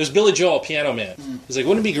songs. It was Billy Joel, Piano Man. He's like,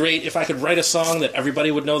 wouldn't it be great if I could write a song that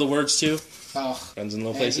everybody would know the words to? Oh, Friends in Low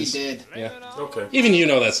and Places. he did. Yeah. Okay. Even you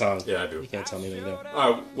know that song. Yeah, I do. You can't tell me that you don't.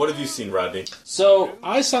 All right, what have you seen, Rodney? So,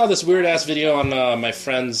 I saw this weird-ass video on my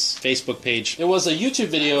friend's Facebook page. It was a YouTube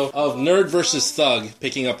video of Nerd versus Thug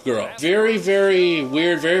picking up girl. Very, very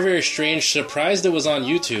weird, very, very strange. Surprised it was on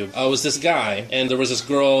YouTube. It was this guy, and there was this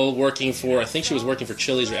girl working for, I think she was working for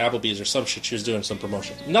Chili's or Applebee's or some shit. She was doing some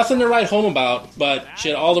promotion. Nothing to write home about, but she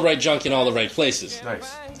had all the right junk in all the right places.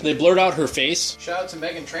 Nice. They blurred out her face. Shout out to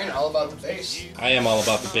Megan Trainor, all about the bass. I am all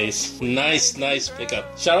about the bass. Nice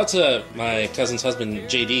pickup. Shout out to my cousin's husband,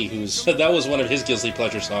 JD, that was one of his guilty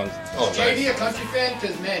pleasure songs. Oh, JD nice. a country fan?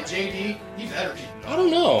 Because, man, JD, he better be. I don't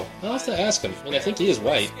know. I'll have to ask him. I mean, I think he is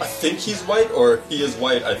white. I think he's white, or he is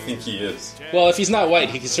white, I think he is. Well, if he's not white,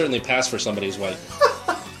 he can certainly pass for somebody who's white.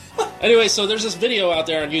 Anyway, so there's this video out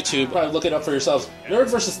there on YouTube. Probably look it up for yourselves. Nerd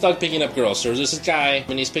versus Thug picking up girls. So there's this guy,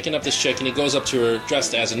 and he's picking up this chick, and he goes up to her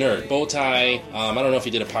dressed as a nerd. Bow tie, I don't know if he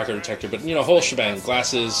did a pocket protector, but, whole shebang.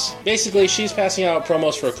 Glasses. Basically, she's passing out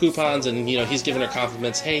promos for coupons, and, he's giving her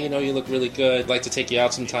compliments. Hey, you look really good. I'd like to take you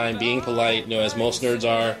out sometime. Being polite, as most nerds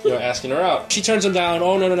are, asking her out. She turns him down.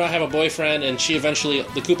 Oh, no, I have a boyfriend. And she eventually,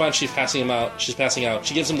 the coupon she's passing out, she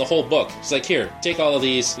gives him the whole book. She's like, here, take all of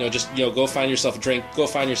these. Go find yourself a drink. Go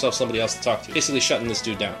find yourself somebody else to talk to. Basically shutting this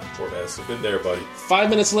dude down. Poor ass. Been there, buddy. 5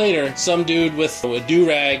 minutes later, some dude with a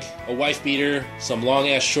do-rag, a wife beater, some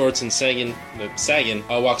long-ass shorts and sagging,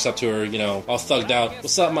 walks up to her, all thugged out.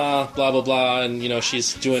 What's up, ma? Blah, blah, blah. And,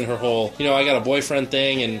 she's doing her whole, I got a boyfriend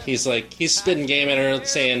thing. And he's spitting game at her,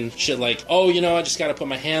 saying shit like, oh, I just gotta put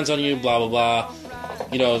my hands on you, blah, blah, blah.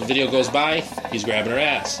 The video goes by, he's grabbing her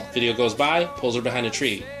ass. Video goes by, pulls her behind a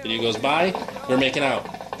tree. Video goes by, they're making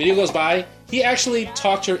out. Video goes by, he actually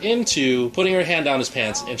talked her into putting her hand down his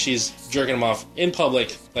pants, and she's jerking him off in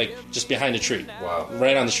public, just behind a tree. Wow.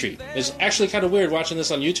 Right on the street. It's actually kind of weird watching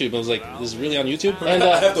this on YouTube. I was like, this is really on YouTube? And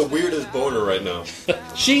I have the weirdest boner right now.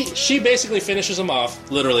 she basically finishes him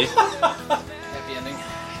off, literally. Happy ending.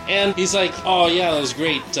 And he's like, oh, yeah, that was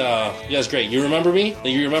great. That's great. You remember me?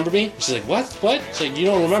 You remember me? She's like, what? She's like, you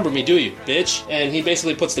don't remember me, do you, bitch? And he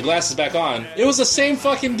basically puts the glasses back on. It was the same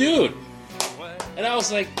fucking dude. And I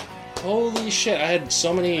was like, Holy shit! I had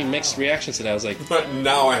so many mixed reactions to that. I was like, But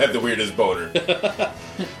now I have the weirdest boner.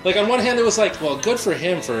 like on one hand it was like, well, good for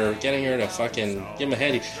him for getting her to fucking give him a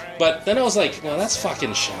handy, but then I was like, well, that's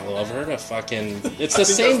fucking shallow of her to fucking. It's the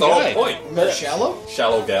same that's the guy. whole point. Remember Shallow?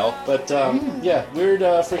 Shallow gal. But yeah, weird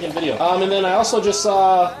freaking video. And then I also just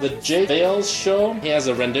saw the Jake Bales show. He has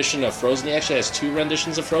a rendition of Frozen. He actually has 2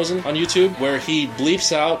 renditions of Frozen on YouTube where he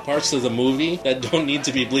bleeps out parts of the movie that don't need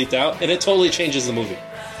to be bleeped out, and it totally changes the movie.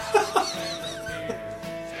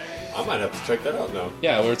 I might have to check that out now.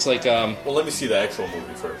 Yeah, where it's like, Well, let me see the actual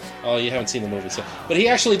movie first. oh, you haven't seen the movie, so. But he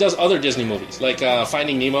actually does other Disney movies, like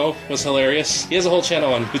Finding Nemo was hilarious. He has a whole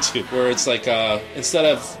channel on YouTube where it's like, instead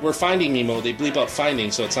of we're finding Nemo, they bleep out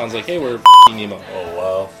finding, so it sounds like, hey, we're Nemo. Oh,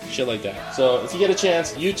 wow. Shit like that. So if you get a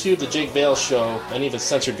chance, YouTube the Jake Bales show, any of his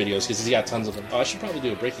censored videos, because he's got tons of them. Oh, I should probably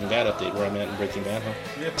do a Breaking Bad update where I'm at in Breaking Bad, huh?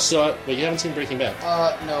 Yeah. So, but you haven't seen Breaking Bad?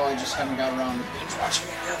 No, I just haven't got around to binge watching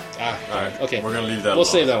it yet. Alright, okay. We're gonna leave that We'll alone.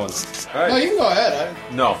 save that one. Alright. No, you can go ahead.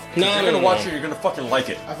 No. No, You're no, gonna watch no. it, you're gonna fucking like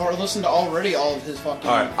it. I've already listened to already all of his fucking...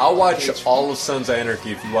 Alright, I'll watch updates. all of Sons of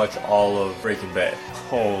Anarchy if you watch all of Breaking Bad.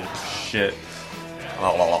 Holy shit.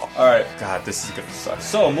 Alright, God, this is gonna suck.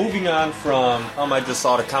 So, moving on from I just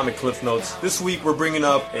saw the comic cliff notes. This week we're bringing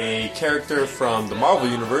up a character from the Marvel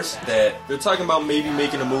Universe that they're talking about maybe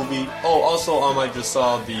making a movie. Oh, also, I just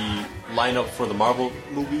saw the lineup for the Marvel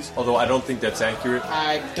movies, although I don't think that's accurate.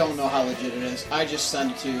 I don't know how legit it is. I just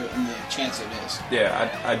sent it to you and the chance it is.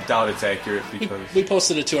 Yeah, I doubt it's accurate because... We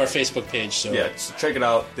posted it to our Facebook page, so. Yeah, so check it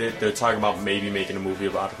out. They're talking about maybe making a movie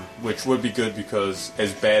about him, which would be good because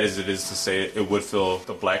as bad as it is to say it, it would fill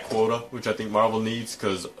the black quota, which I think Marvel needs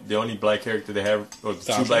because the only black character they have, or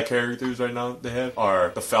the 2 black characters right now they have, are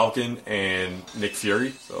the Falcon and Nick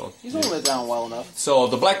Fury. So He's holding it down well enough. So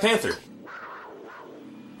the Black Panther,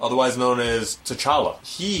 otherwise known as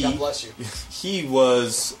T'Challa. God bless you.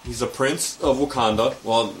 He's a prince of Wakanda.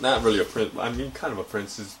 Well, not really a prince. I mean, kind of a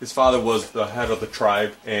prince. His father was the head of the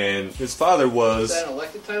tribe, and his father was... Is that an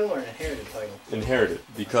elected title or an inherited title? Inherited.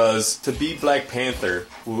 Because to be Black Panther,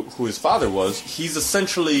 who his father was, he's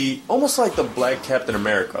essentially almost like the Black Captain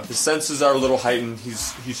America. His senses are a little heightened.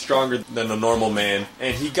 He's stronger than a normal man,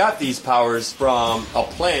 and he got these powers from a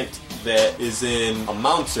plant that is in a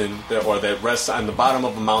mountain that rests on the bottom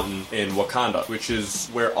of a mountain in Wakanda, which is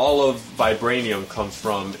where all of vibranium comes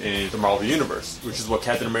from in the Marvel Universe, which is what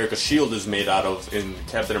Captain America's shield is made out of in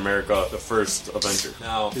Captain America, the first Avenger.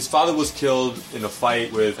 Now, his father was killed in a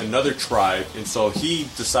fight with another tribe, and so he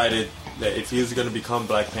decided that if he was going to become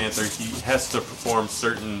Black Panther, he has to perform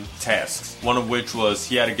certain tasks. One of which was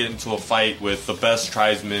he had to get into a fight with the best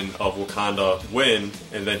tribesman of Wakanda, win,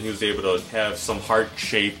 and then he was able to have some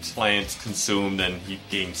heart-shaped plants consumed, and he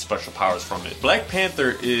gained special powers from it. Black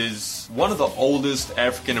Panther is one of the oldest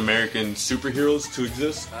African-American superheroes to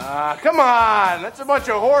exist. Come on, that's a bunch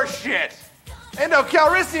of horse shit. Endo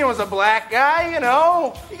Calrissian was a black guy, you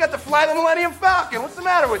know. He got to fly the Millennium Falcon. What's the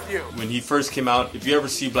matter with you? When he first came out, if you ever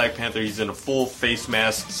see Black Panther, he's in a full face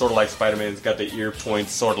mask, sort of like Spider-Man. He's got the ear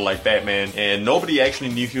points, sort of like Batman. And nobody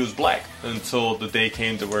actually knew he was black until the day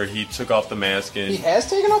came to where he took off the mask. And He has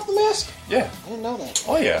taken off the mask? yeah. I didn't know that.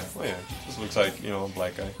 Oh yeah. Just looks like, a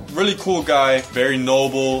black guy. Really cool guy, very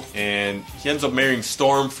noble, and he ends up marrying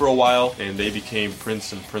Storm for a while, and they became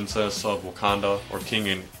Prince and Princess of Wakanda, or King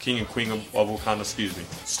and Queen of Wakanda, excuse me.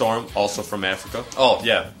 Storm, also from Africa. Oh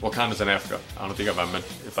yeah, Wakanda's in Africa. I don't think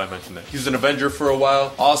if I mentioned that. He was an Avenger for a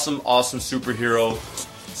while. Awesome superhero.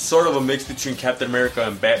 Sort of a mix between Captain America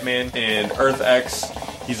and Batman, and Earth X.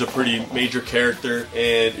 He's a pretty major character,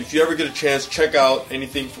 and if you ever get a chance, check out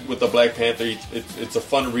anything with the Black Panther. It's a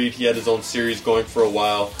fun read. He had his own series going for a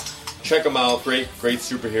while. Check him out. Great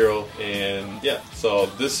superhero. And yeah, so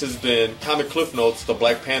this has been Comic Cliff Notes, the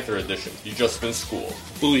Black Panther edition. You just been schooled.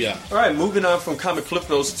 Booyah. Alright, moving on from Comic Cliff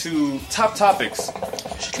Notes to top topics.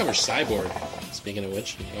 We should cover Cyborg. Speaking of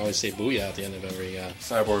which, you always say booyah at the end of every...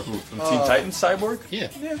 Cyborg who? From Teen Titans Cyborg? Yeah.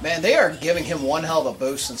 Man, they are giving him one hell of a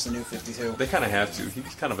boost since the new 52. They kind of have to.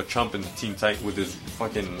 He's kind of a chump in Teen Titans with his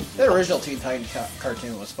fucking... That original Teen Titan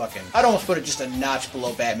cartoon was fucking... I'd almost put it just a notch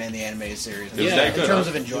below Batman the Animated Series. It was that good, in terms huh?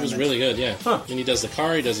 of It enjoyment. was really good, yeah. Huh. And he does the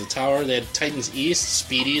car, he does the tower. They had Titans East,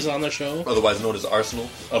 Speedy's on the show. Otherwise known as Arsenal.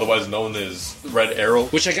 Otherwise known as Red Arrow.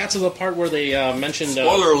 Which I got to the part where they mentioned...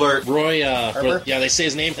 Spoiler alert. Roy, Harper? yeah, they say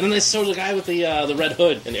his name. And then they show the guy with the red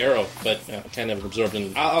hood and Arrow. But kind of absorbed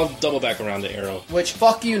in... I'll double back around to Arrow. Which,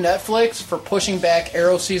 fuck you, Netflix, for pushing back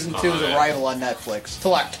Arrow Season 2's yeah. arrival on Netflix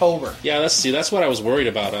till October. Yeah, that's what I was worried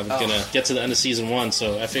about. I'm gonna get to the end of season 1,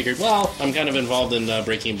 so I figured, well, I'm kind of involved in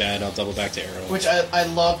Breaking Bad. I'll double back to Arrow. Which I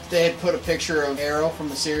loved. They had put a picture of Arrow from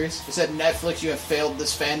the series. It said, Netflix, you have failed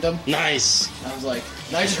this fandom. Nice. I was like,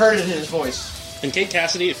 And I just heard it in his voice. And Kate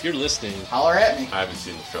Cassidy, if you're listening, Holler at me. I haven't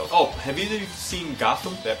seen the show. Oh, have either of you seen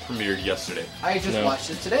Gotham? That premiered yesterday. I just watched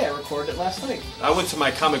it today. I recorded it last night. I went to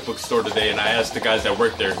my comic book store today and I asked the guys that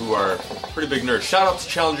work there, who are pretty big nerds. Shout out to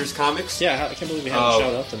Challengers Comics. yeah, I can't believe we haven't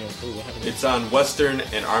shout out to them. Ooh, what happened? It's on Western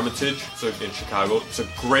and Armitage, so in Chicago. It's a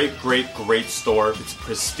great, great, great store. It's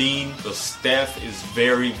pristine. The staff is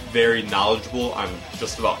very, very knowledgeable on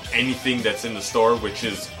just about anything that's in the store, which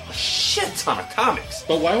is a shit ton of comics.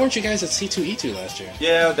 But why weren't you guys at C2E2 last year?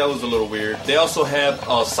 Yeah, that was a little weird. They also have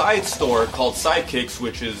a side store called Sidekicks,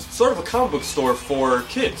 which is sort of a comic book store for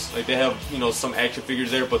kids. Like, they have, you know, some action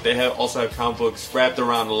figures there, but they also have comic books wrapped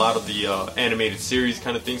around a lot of the animated series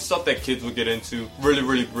kind of things, stuff that kids would get into. Really,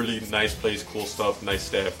 really, really nice place, cool stuff, nice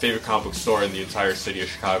staff. Favorite comic book store in the entire city of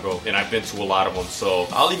Chicago, and I've been to a lot of them, so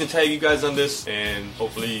I'll even tag you guys on this, and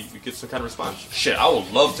hopefully you get some kind of response. Shit, I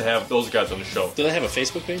would love to have those guys on the show. Do they have a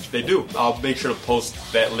Facebook page? They do. I'll make sure to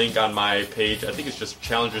post that link on my page. I think it's just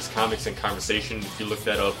Challengers Comics and Conversation. If you look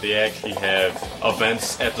that up, they actually have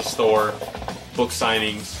events at the store, book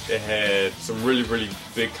signings. They had some really, really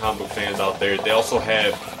big comic book fans out there. They also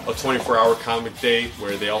have a 24-hour comic day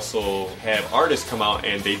where they also have artists come out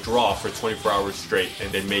and they draw for 24 hours straight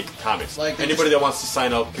and they make comics. Like anybody that wants to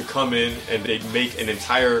sign up could come in and they make an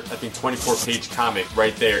entire, I think, 24-page comic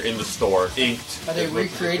right there in the store, inked. Are they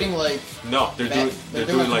recreating like? No, they're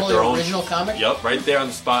doing like fully their own original comic. Yep, right there on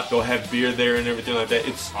the spot. They'll have beer there and everything like that.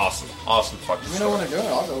 It's awesome, awesome fucking You know store. what I'm doing?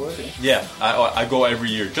 I'll go with you. Yeah, I go every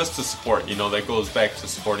year just to support. You know, that goes back to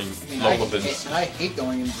supporting local business. I hate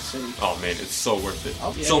going into the city. Oh man, it's so worth it.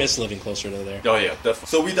 I miss living closer to there. Oh yeah, definitely.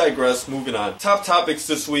 So we digress. Moving on. Top topics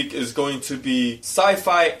this week is going to be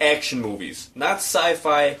sci-fi action movies, not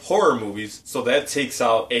sci-fi horror movies. So that takes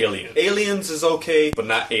out Alien. Aliens is okay, but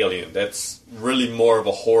not Alien. That's really more of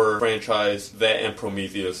a horror franchise. That and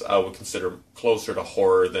Prometheus I would consider closer to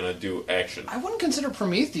horror than I do action. I wouldn't consider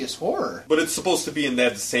Prometheus horror. But it's supposed to be in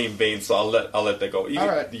that same vein, so I'll let that go. Even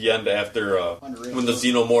Alright. the end after when the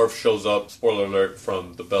xenomorph shows up, spoiler alert,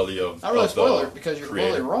 from the belly of Not really of the spoiler because you're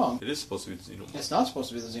creator. really wrong. It is supposed to be the xenomorph. It's not supposed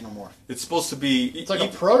to be the xenomorph. It's supposed to be. It's like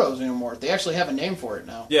a proto-xenomorph. They actually have a name for it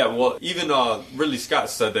now. Yeah, well, even Ridley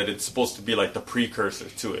Scott said that it's supposed to be like the precursor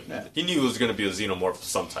to it. Yeah. He knew it was going to be a xenomorph of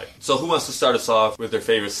some type. So who wants to start us off with their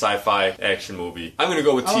favorite sci-fi action movie? I'm going to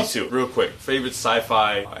go with T2, real quick. Favorite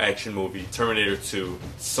sci-fi action movie, Terminator 2.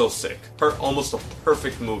 So sick. Almost a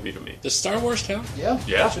perfect movie to me. Does Star Wars count? Yeah.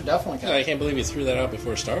 That should definitely count. I can't believe you threw that out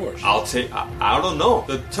before Star Wars. I don't know.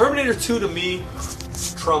 The Terminator 2 to me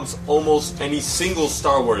trumps almost any single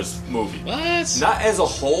Star Wars movie. What? Not as a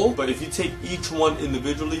whole, but if you take each one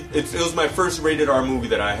individually, it was my first rated R movie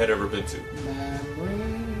that I had ever been to.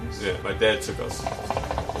 Memories. Yeah, my dad took us.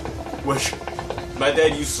 Which, my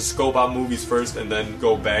dad used to scope out movies first and then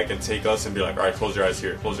go back and take us and be like, alright, close your eyes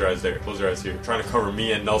here, close your eyes there, close your eyes here. Trying to cover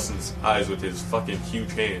me and Nelson's eyes with his fucking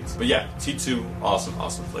huge hands. But yeah, T2, awesome,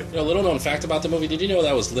 awesome flick. You know, a little known fact about the movie, did you know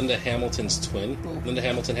that was Linda Hamilton's twin? Linda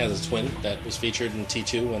Hamilton has a twin that was featured in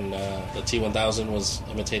T2 when the T-1000 was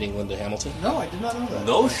imitating Linda Hamilton. No, I did not know that.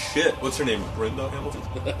 No shit. What's her name? Brenda Hamilton?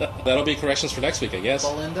 That'll be corrections for next week, I guess.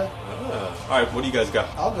 Belinda. Alright, what do you guys got?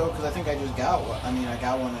 I'll go because I think I just got one. I mean, I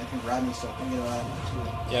got one. I think Rodney's still thinking about it.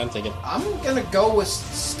 Yeah, I'm thinking. I'm gonna go with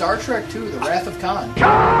Star Trek 2: The Wrath of Khan.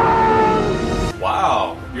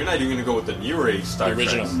 Wow, you're not even gonna go with the newer age Star Trek.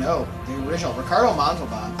 original. No, the original. Ricardo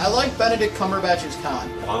Montalban. I like Benedict Cumberbatch's Khan.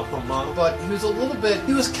 But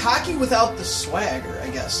he was cocky without the swagger, I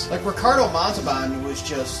guess. Like, Ricardo Montalban was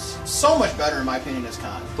just so much better, in my opinion, as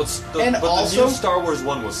Khan. But the also, new Star Wars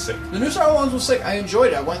one was sick. The new Star Wars was sick. I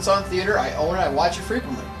enjoyed it. I went and saw it in theater. I own it. I watch it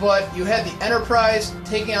frequently. But you had the Enterprise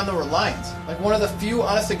taking on the Reliance. Like, one of the few,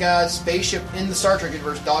 honest-to-God, spaceship in the Star Trek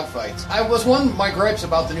universe dogfights. I was one of my gripes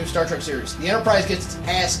about the new Star Trek series. The Enterprise gets its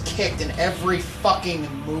ass kicked in every fucking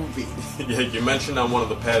movie. Yeah, you mentioned on one of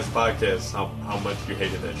the past podcasts how much you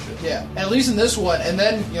hated that shit. Yeah, at least in this one. And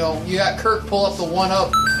then, you got Kirk pull up the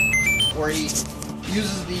one-up where he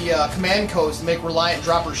uses the command codes to make Reliant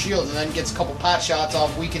drop her shields and then gets a couple pot shots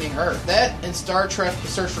off weakening her. That and Star Trek The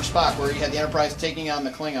Search for Spock, where you had the Enterprise taking on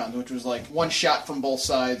the Klingons, which was like one shot from both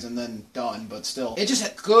sides and then done, but still. It just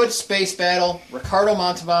had good space battle. Ricardo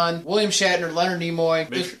Montalban, William Shatner, Leonard Nimoy.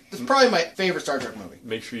 It's probably my favorite Star Trek movie.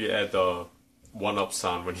 Make sure you add the one-up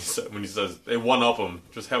sound when he says they one-up him.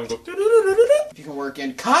 Just have him go. If you can work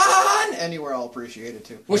in Khan anywhere, I'll appreciate it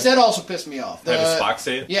too. Which that also pissed me off. Having Spock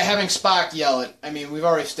say it? Yeah, having Spock yell it. I mean, we've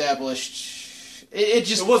already established It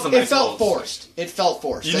just It wasn't it nice felt clothes. forced. It felt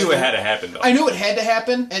forced. You knew it had to happen, though. I knew it had to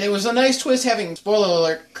happen, and it was a nice twist having, spoiler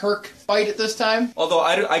alert, Kirk fight at this time. Although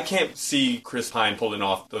I can't see Chris Pine pulling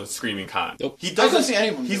off the Screaming Khan. Nope. He I doesn't couldn't see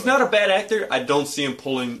anyone He's do not a bad actor. I don't see him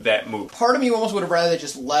pulling that move. Part of me almost would have rather they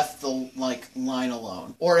just left the line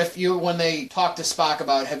alone. Or if when they talk to Spock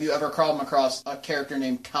about have you ever come across a character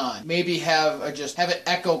named Khan, maybe have it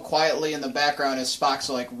echo quietly in the background as Spock's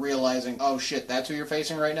realizing, oh shit, that's who you're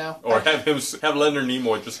facing right now. Or have Leonard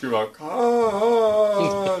Nimoy just scream out,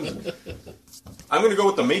 Khan. I'm gonna go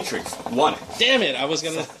with The Matrix 1. Damn it, I was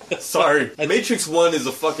gonna... Sorry. Matrix 1 is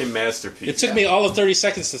a fucking masterpiece. It took me all of 30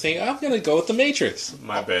 seconds to think, I'm gonna go with The Matrix.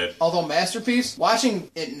 My bad. Although masterpiece,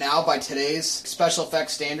 watching it now by today's special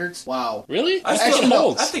effects standards, wow. Really? I Actually, still-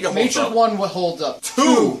 holds. I think it holds Matrix up. 1 holds up.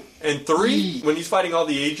 2 and 3, Three. when he's fighting all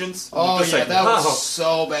the agents. Oh just yeah, like, that wow. was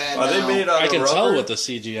so bad. Are they now. made out I of can rubber? tell with the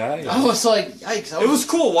CGI. I was like, yikes. It was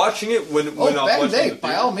cool watching it when I was back in watching the day, the by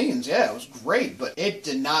theater. all means, yeah, it was great, but it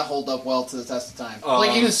did not hold up well to the test of time.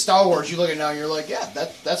 Even Star Wars, you look at it now and you're like, yeah,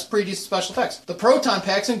 that's pretty decent special effects. The proton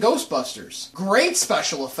packs in Ghostbusters. Great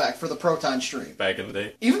special effect for the proton stream. Back in the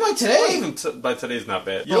day. Even by today. Even by today's not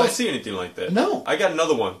bad. You Right. don't see anything like that. No. I got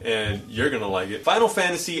another one, and you're gonna like it. Final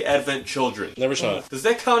Fantasy Advent Children. Never saw it. Does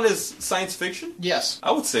that count as science fiction? Yes.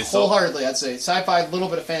 I would say so. Wholeheartedly, I'd say. Sci-fi, a little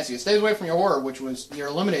bit of fantasy. It stays away from your horror, which was your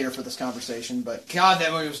eliminator for this conversation, but God,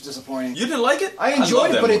 that movie was disappointing. You didn't like it? I love enjoyed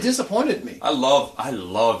it, that but it movie. disappointed me. I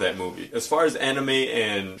love that movie. As far as anime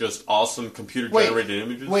and just awesome computer-generated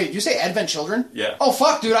images. Wait, did you say Advent Children? Yeah. Oh,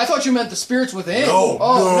 fuck, dude, I thought you meant the Spirits Within. No,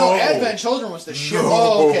 no, no. Advent Children was the shit. No.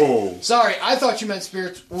 Oh, okay. Sorry, I thought you meant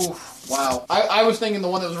Spirits... Oof, wow. I was thinking the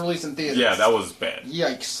one that was released in theaters. Yeah, that was bad.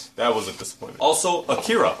 Yikes. That was a disappointment. Also,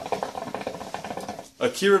 Akira.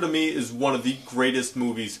 Akira to me is one of the greatest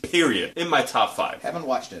movies, period, in my top 5. Haven't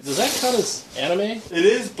watched it. Does that count as anime? It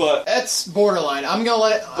is, but That's borderline. I'm gonna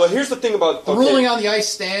let it... but here's the thing about The ruling on the ice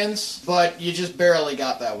stands, but you just barely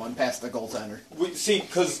got that one past the goaltender.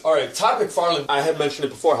 because Todd McFarlane, I had mentioned it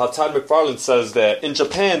before, how Todd McFarlane says that in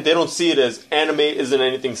Japan they don't see it as anime isn't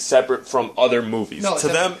anything separate from other movies. No, to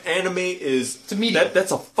them, anime is It's a medium.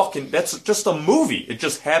 that's just a movie. It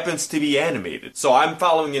just happens to be animated. So I'm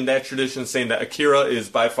following in that tradition, saying that Akira is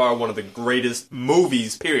by far one of the greatest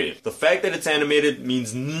movies, period. The fact that it's animated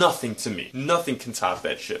means nothing to me. Nothing can top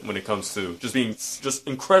that shit when it comes to just being just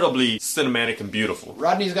incredibly cinematic and beautiful.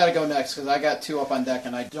 Rodney's got to go next, because I got 2 up on deck,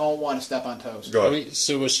 and I don't want to step on toes. Go ahead.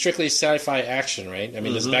 So it was strictly sci-fi action, right? I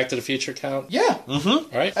mean, does Back to the Future count? Yeah. All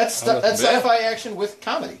right. That's Yeah. sci-fi action with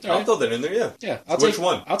comedy. I'll throw that in there, yeah. Yeah. Which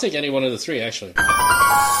one? I'll take any one of the 3, actually.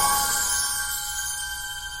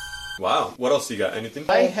 Wow. What else you got? Anything?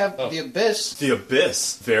 I have The Abyss. The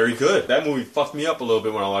Abyss. Very good. That movie fucked me up a little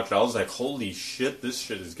bit when I watched it. I was like, holy shit, this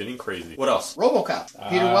shit is getting crazy. What else? RoboCop.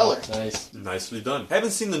 Peter Weller. Nice. Nicely done. Haven't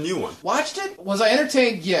seen the new one. Watched it? Was I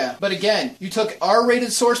entertained? Yeah. But again, you took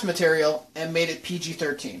R-rated source material and made it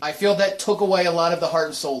PG-13. I feel that took away a lot of the heart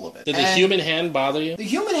and soul of it. Did the And human hand bother you? The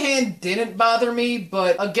human hand didn't bother me,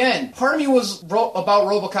 but again, part of me was about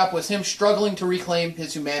RoboCop was him struggling to reclaim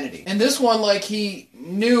his humanity. And this one, he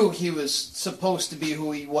knew he was supposed to be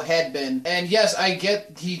who he had been. And yes, I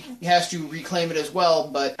get he has to reclaim it as well,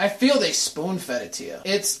 but I feel they spoon-fed it to you.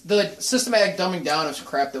 It's the systematic dumbing down of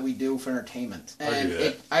crap that we do for entertainment.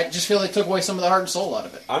 And I just feel they took away some of the heart and soul out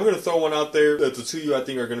of it. I'm going to throw one out there that the 2 of you I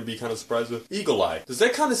think are going to be kind of surprised with. Eagle Eye. Does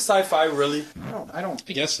that count as sci-fi, really? I don't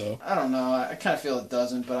I guess so. I don't know. I kind of feel it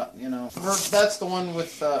doesn't, but, that's the one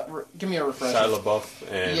with, give me a refresher. Shia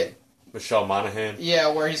LaBeouf and Yeah. Michelle Monaghan. Yeah,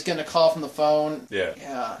 where he's gonna call from the phone. Yeah.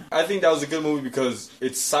 Yeah. I think that was a good movie because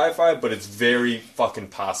it's sci-fi, but it's very fucking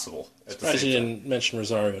possible at the Surprised you same time. didn't mention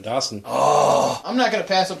Rosario Dawson. I'm not gonna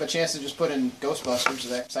pass up a chance to just put in Ghostbusters. Is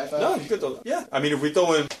that sci-fi? No, you could throw that. Yeah. I mean, if we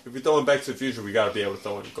throw in Back to the Future, we got to be able to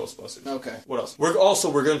throw in Ghostbusters. Okay. What else? We're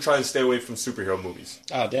going to try and stay away from superhero movies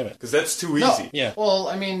Oh, damn it. because that's too No. easy. Yeah. Well,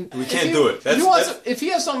 I mean, We if can't he- do it. If he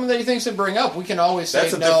has something that he thinks to bring up, we can always say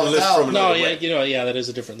That's a no. different list from No, another yeah, way. that is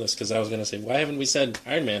a different list, because I was going to say, why haven't we said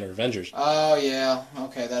Iron Man or Avengers? Oh yeah.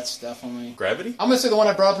 Okay, that's definitely. Gravity? I'm gonna say the one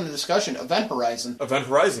I brought up in the discussion, Event Horizon, Event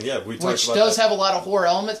Horizon, yeah. We talked which about does that. have a lot of horror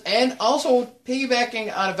elements, and also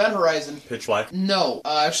piggybacking on Event Horizon. Pitch Black. No,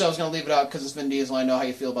 actually, I was gonna leave it out because it's Vin Diesel. I know how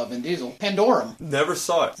you feel about Vin Diesel. Pandorum. Never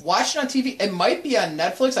saw it. Watched it on TV. It might be on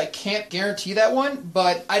Netflix. I can't guarantee that one.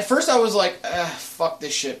 But at first I was like, fuck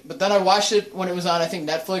this shit. But then I watched it when it was on, I think,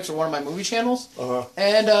 Netflix or one of my movie channels. Uh-huh.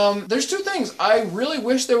 And there's 2 things. I really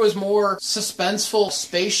wish there was more suspenseful,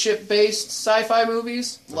 spaceship-based sci-fi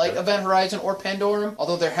movies, like Event Horizon or Pandorum.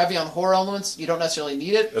 Although they're heavy on horror elements, you don't necessarily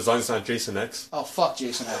need it. As long as it's not Jason X. Oh, fuck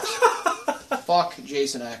Jason X. Fuck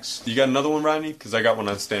Jason X. You got another one, Rodney? Because I got one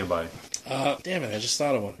on standby. Damn it, I just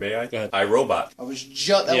thought of one. May I? Go ahead. iRobot. That was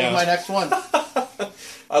my next one.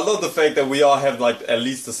 I love the fact that we all have like at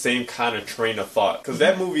least the same kind of train of thought. Because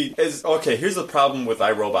that movie is okay. Here's the problem with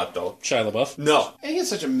iRobot though. Shia LaBeouf? No, He gets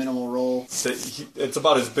such a minimal role. it's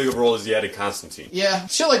about as big a role as he had in Constantine. Yeah,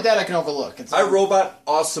 shit like that I can overlook. It's iRobot,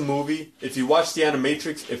 awesome movie. If you watch the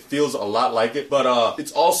Animatrix, it feels a lot like it. But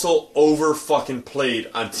it's also over fucking played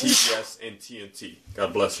on TBS and TNT.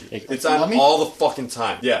 God bless you. It's on Mummy? all the fucking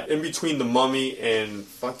time. Yeah, in between The Mummy and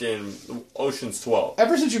fucking Ocean's 12.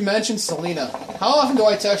 Ever since you mentioned Selena, how often do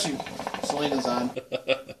I text you? Selena's on.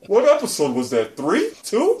 What episode was that? 3?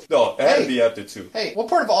 2? No, it had to be after 2. Hey, what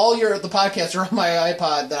part of all the podcasts are on my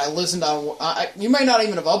iPod that I listened on? You might not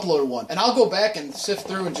even have uploaded one, and I'll go back and sift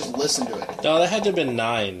through and just listen to it. No, that had to have been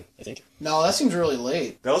 9, I think. No, that seems really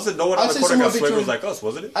late. That was it. No one on the corner got swayed was like us,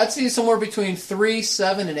 wasn't it? I'd say somewhere between 3,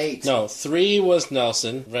 7, and 8. No, 3 was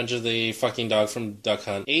Nelson, Revenge of the Fucking Dog from Duck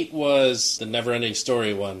Hunt. 8 was the Never-Ending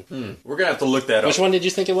Story one. We're gonna have to look that up. Which one did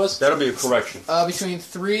you think it was? That'll be a correction. Between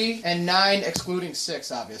 3 and 9, excluding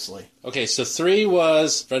 6, obviously. Okay, so 3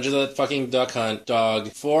 was Revenge of the Fucking Duck Hunt,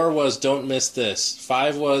 Dog. 4 was Don't Miss This.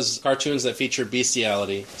 5 was cartoons that feature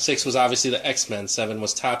bestiality. 6 was obviously the X-Men. 7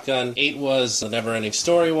 was Top Gun. 8 was the Never-Ending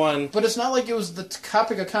Story one. But it's not like it was the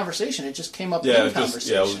topic of conversation. It just came up Yeah, in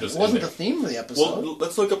conversation. it wasn't the theme of the episode. Well,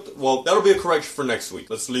 let's look up. Well, that'll be a correction for next week.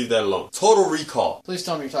 Let's leave that alone. Total Recall. Please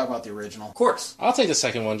tell me you're talking about the original. Of course. I'll take the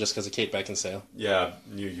second one just because of Kate Beckinsale. Yeah,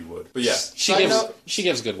 I knew you would. But yeah, She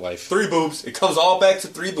gives good wife. 3 boobs. It comes all back to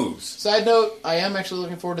 3 boobs. Side note, I am actually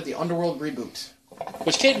looking forward to the Underworld reboot.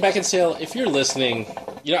 Which Kate Beckinsale, if you're listening,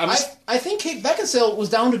 you know, I think Kate Beckinsale was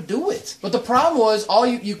down to do it. But the problem was,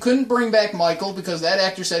 you couldn't bring back Michael because that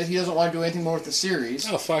actor said he doesn't want to do anything more with the series.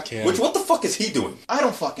 Oh, fuck him. What the fuck is he doing? I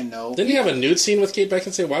don't fucking know. Didn't he have a nude scene with Kate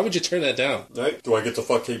Beckinsale? Why would you turn that down? Right? Do I get to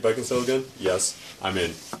fuck Kate Beckinsale again? Yes, I'm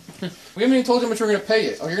in. We haven't even told you how much we're going to pay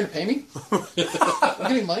you. Oh, you're going to pay me? I'm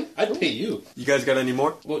getting money? I'd pay you. You guys got any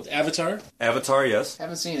more? What, Avatar? Avatar, yes.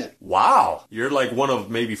 Haven't seen it. Wow, you're like one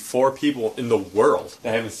of maybe 4 people in the world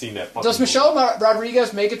that haven't seen that. Does Michelle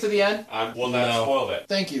Rodriguez make it to the end? I will not spoil that.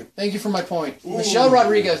 Thank you. Thank you for my point. Michelle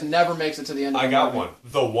Rodriguez never makes it to the end of the I got movie. one.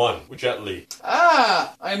 The One with Jet Li.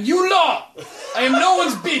 Ah! I am you law! I am no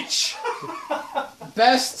one's bitch!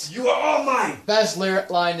 Best You are all mine. best lyric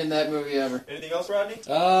line in that movie ever. Anything else, Rodney?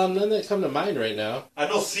 None that come to mind right now. I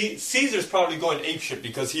know Caesar's probably going apeshit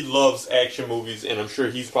because he loves action movies, and I'm sure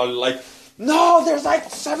he's probably like, no, there's like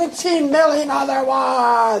 17 million other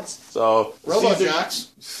ones. So Robojocks.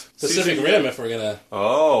 Pacific Caesar, Rim, if we're gonna...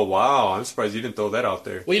 Oh, wow. I'm surprised you didn't throw that out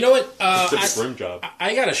there. Well, you know what? Pacific Rim job.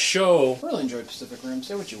 I got a show... I really enjoyed Pacific Rim.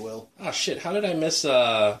 Say what you will. Oh, shit. How did I miss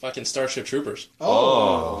fucking Starship Troopers?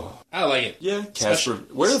 Oh. I like it. Yeah, Casper.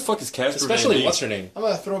 Where the fuck is Casper? Especially, Van what's Dien? her name? I'm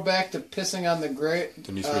going to throw back to pissing on the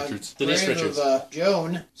Denise Richards. Denise grave Richards. of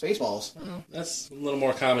Joan. Spaceballs. That's a little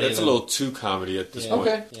more comedy. That's a little too comedy at this point.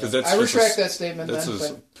 Okay. 'Cause that's I just retract that statement That's then.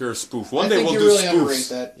 a But pure spoof. I One day think we'll you do really underrate spoofs.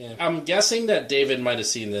 that. Yeah. I'm guessing that David might have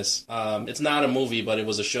seen this. It's not a movie, but it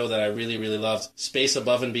was a show that I really, really loved. Space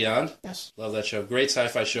Above and Beyond. Yes. Love that show. Great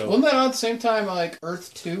sci-fi show. Wasn't that on at the same time like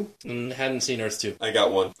Earth 2? Hadn't seen Earth 2. I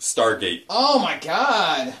got one. Stargate. Oh my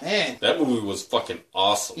god. Man. That movie was fucking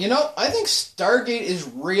awesome. You know, I think Stargate is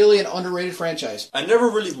really an underrated franchise. I never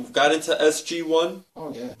really got into SG-1,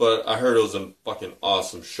 Oh yeah. but I heard it was a fucking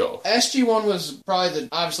awesome show. SG-1 was probably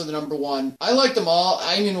obviously the number one. I liked them all.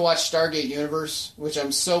 I even watched Stargate Universe, which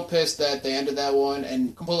I'm so pissed that they ended that one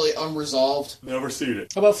and completely unresolved. Never seen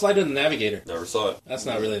it. How about Flight of the Navigator? Never saw it. That's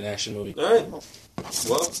not really an action movie. Alright.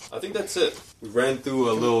 Well, I think that's it. We ran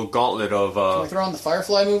through a little gauntlet Can we of throw on the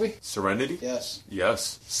Firefly movie? Serenity. Yes.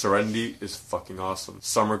 Yes. Serenity is fucking awesome.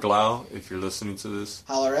 Summer Glau, if you're listening to this.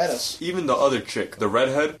 Holler at us. Even the other chick, the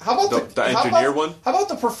redhead, How about the how engineer about- one, How about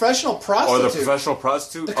the professional or prostitute? the professional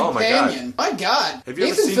prostitute. The Oh my god. companion. My god. Have you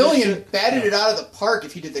ever Nathan seen this Fillion shit? batted it out of the park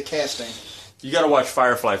if he did the casting. You gotta watch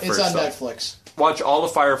Firefly It's first. on though. Netflix. Watch all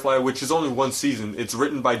of Firefly, which is only one season. It's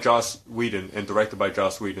written by Joss Whedon and directed by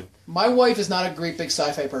Joss Whedon. My wife is not a great big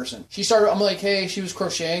sci-fi person. She started, I'm like, hey, she was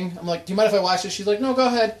crocheting. I'm like, do you mind if I watch this? She's like, no, go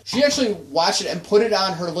ahead. She actually watched it and put it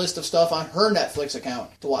on her list of stuff on her Netflix account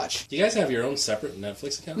to watch. Do you guys have your own separate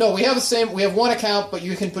Netflix account? No, we have we have one account, but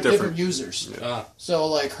you can put different users. Ah. So,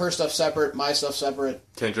 like, her stuff separate, my stuff separate.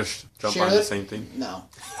 Can't just jump Share on the it? same thing. No.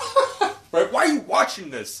 Right? Why are you watching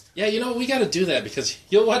this? Yeah, you know, we gotta do that because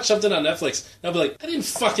you'll watch something on Netflix and I'll be like, I didn't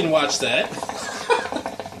fucking watch that.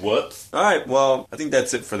 What? Alright, well, I think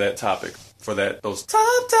that's it for that topic. For those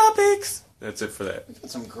top topics. That's it for that. We've got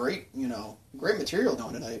some great, great material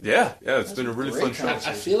going tonight. Yeah, it's been a really great fun show.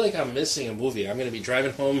 I feel like I'm missing a movie. I'm gonna be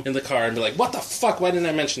driving home in the car and be like, what the fuck? Why didn't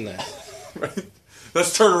I mention that? Right?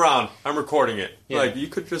 let's turn around. I'm recording it. Yeah. Like, you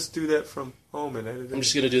could just do that from home and edit it. I'm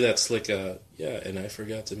just going to do that slick, and I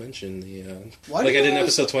forgot to mention the, Why like do I you did in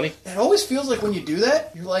always- episode 20. It always feels like when you do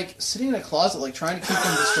that, you're like sitting in a closet, like trying to keep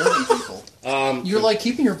from disturbing people. You're like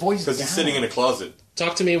keeping your voice down. Because he's sitting in a closet.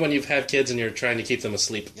 Talk to me when you've had kids and you're trying to keep them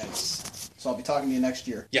asleep. Yes. So I'll be talking to you next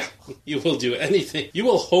year. Yeah, you will do anything. You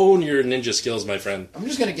will hone your ninja skills, my friend. I'm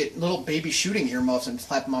just gonna get little baby shooting earmuffs and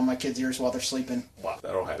slap them on my kids' ears while they're sleeping. Wow,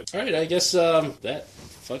 that'll happen. All right, I guess that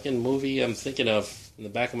fucking movie I'm thinking of in the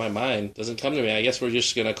back of my mind doesn't come to me. I guess we're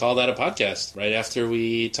just going to call that a podcast right after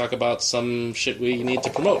we talk about some shit we need to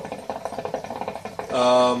promote.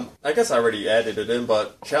 I guess I already added it in,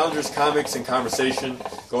 but Challengers Comics and Conversation,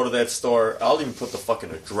 go to that store. I'll even put the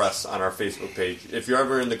fucking address on our Facebook page. If you're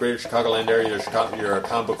ever in the greater Chicagoland area, you're a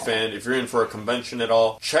comic book fan, if you're in for a convention at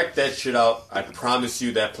all, check that shit out. I promise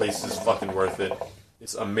you that place is fucking worth it.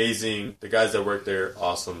 It's amazing. The guys that work there,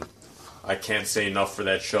 awesome. I can't say enough for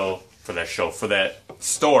that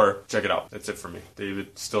store. Check it out. That's it for me.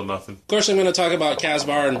 David, still nothing. Of course, I'm going to talk about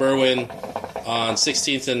Casbar and Berwyn on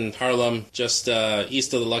 16th in Harlem, just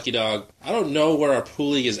east of the Lucky Dog. I don't know where our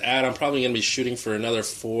pool league is at. I'm probably going to be shooting for another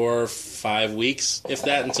 4 or 5 weeks, if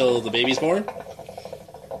that, until the baby's born.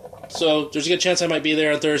 So there's a good chance I might be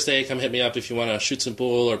there on Thursday. Come hit me up if you want to shoot some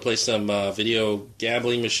pool or play some video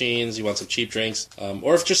gambling machines. You want some cheap drinks.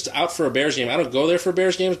 Or if just out for a Bears game. I don't go there for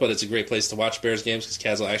Bears games, but it's a great place to watch Bears games because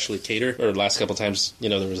Kaz will actually cater. Or the last couple times,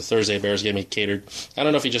 there was a Thursday Bears game he catered. I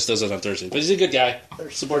don't know if he just does it on Thursday, but he's a good guy.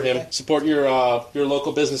 Support him. Support your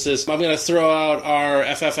local businesses. I'm going to throw out our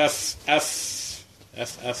FFF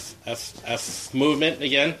movement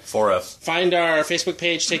again. 4F. Find our Facebook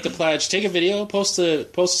page, take the pledge, take a video, post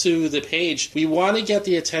to the page. We want to get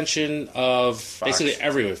the attention of basically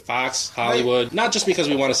everyone. Fox, Hollywood. Not just because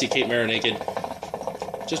we want to see Kate Mara naked.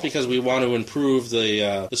 Just because we want to improve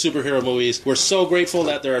the superhero movies. We're so grateful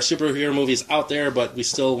that there are superhero movies out there, but we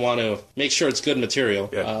still want to make sure it's good material.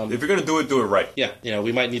 Yeah. If you're going to do it right. Yeah,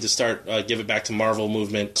 we might need to start Give It Back to Marvel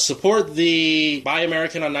movement. Support the Buy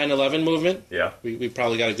American on 9/11 movement. Yeah. We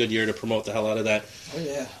probably got a good year to promote the hell out of that. Oh,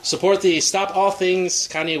 yeah. Support the Stop All Things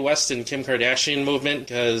Kanye West and Kim Kardashian movement,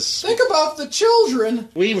 because Think about the children.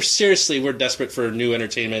 we're desperate for new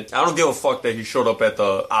entertainment. I don't give a fuck that he showed up at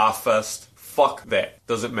the Fest. Fuck that.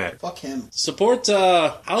 Doesn't matter. Fuck him. Support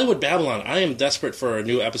Hollywood Babylon. I am desperate for a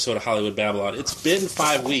new episode of Hollywood Babylon. It's been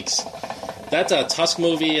 5 weeks. That Tusk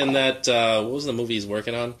movie and that, what was the movie he's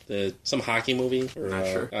working on? Some hockey movie? Not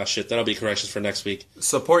sure. Oh, shit. That'll be corrections for next week.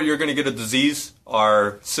 Support You're Gonna Get a Disease,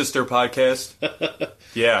 our sister podcast.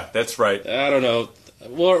 Yeah, that's right. I don't know.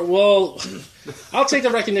 Well, I'll take the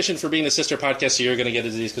recognition for being the sister podcast, so You're Gonna Get a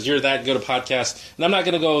Disease, because you're that good a podcast. And I'm not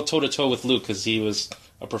going to go toe-to-toe with Luke, because he was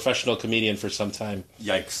a professional comedian for some time.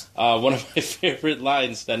 Yikes. One of my favorite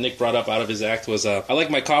lines that Nick brought up out of his act was, I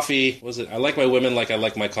like my coffee, I like my women like I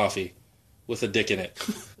like my coffee, with a dick in it.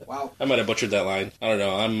 Wow. I might have butchered that line. I don't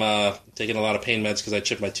know. I'm taking a lot of pain meds because I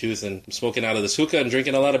chipped my tooth, and I'm smoking out of this hookah and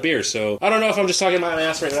drinking a lot of beer. So I don't know if I'm just talking about my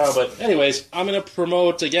ass right now. But anyways, I'm going to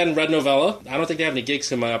promote, again, Red Novella. I don't think they have any gigs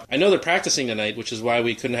coming up. I know they're practicing tonight, which is why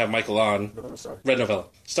we couldn't have Michael on. I'm sorry. Red Novella.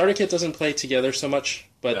 Starter Kit doesn't play together so much.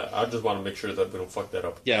 But Yeah, I just want to make sure that we don't fuck that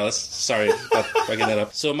up. yeah, sorry about fucking that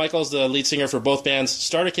up. So Michael's the lead singer for both bands.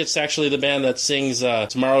 Starter Kit's actually the band that sings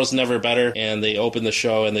Tomorrow's Never Better, and they open the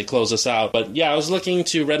show and they close us out. But yeah, I was looking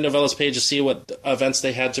to Red Novella's page to see what events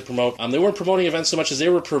they had to promote. They weren't promoting events so much as they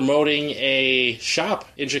were promoting a shop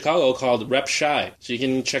in Chicago called Rep Shy. So you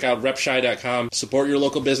can check out repshy.com, support your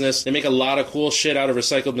local business. They make a lot of cool shit out of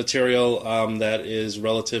recycled material that is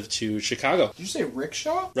relative to Chicago. Did you say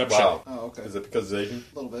rickshaw? Rep Wow. Shy. Oh, okay. Is it because it's Asian?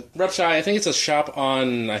 A little bit. Rep Shy, I think it's a shop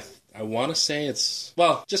on, I want to say it's,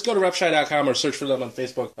 well, just go to repshy.com or search for them on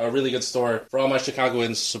Facebook. A really good store for all my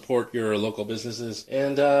Chicagoans. Support your local businesses.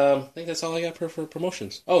 And I think that's all I got for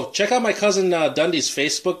promotions. Oh, check out my cousin Dundee's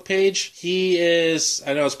Facebook page. He is,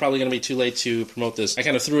 I know it's probably going to be too late to promote this. I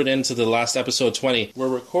kind of threw it into the last episode 20. We're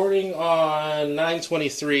recording on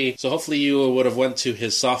 9/23, so hopefully you would have went to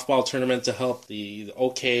his softball tournament to help the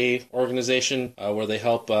OK organization, where they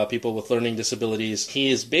help people with learning disabilities. He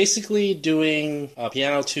is basically doing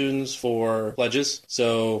piano tunes for pledges,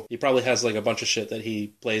 so he probably has like a bunch of shit that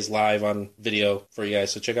he plays live on video for you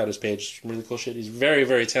guys, so check out his page. Really cool shit. He's very,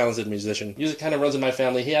 very talented musician. Music kind of runs in my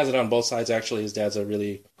family. He has it on both sides, actually. His dad's a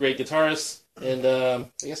really great guitarist, and I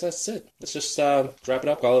guess that's it. Let's just wrap it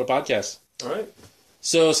up, call it a podcast. All right.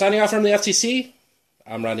 So signing off from the FTC,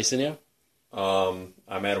 I'm Rodney Sinio. I'm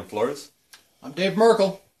Adam Flores. I'm Dave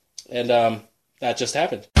Merkle. And that just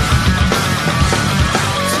happened.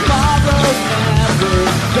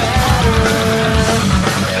 Better.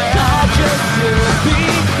 I just will be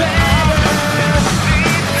better.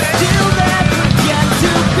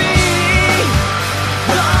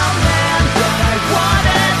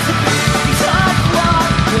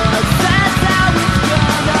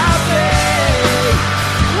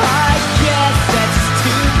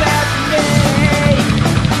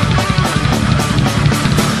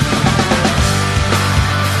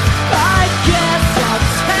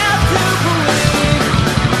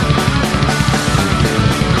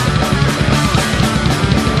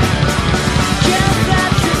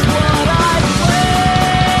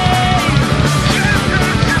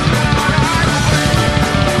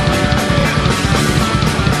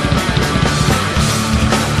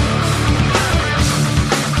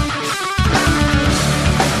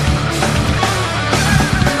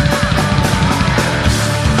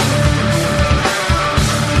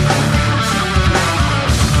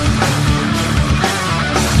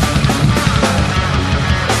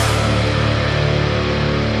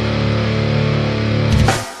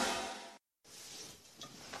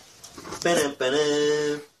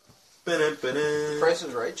 Price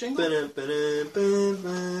is Right jingle?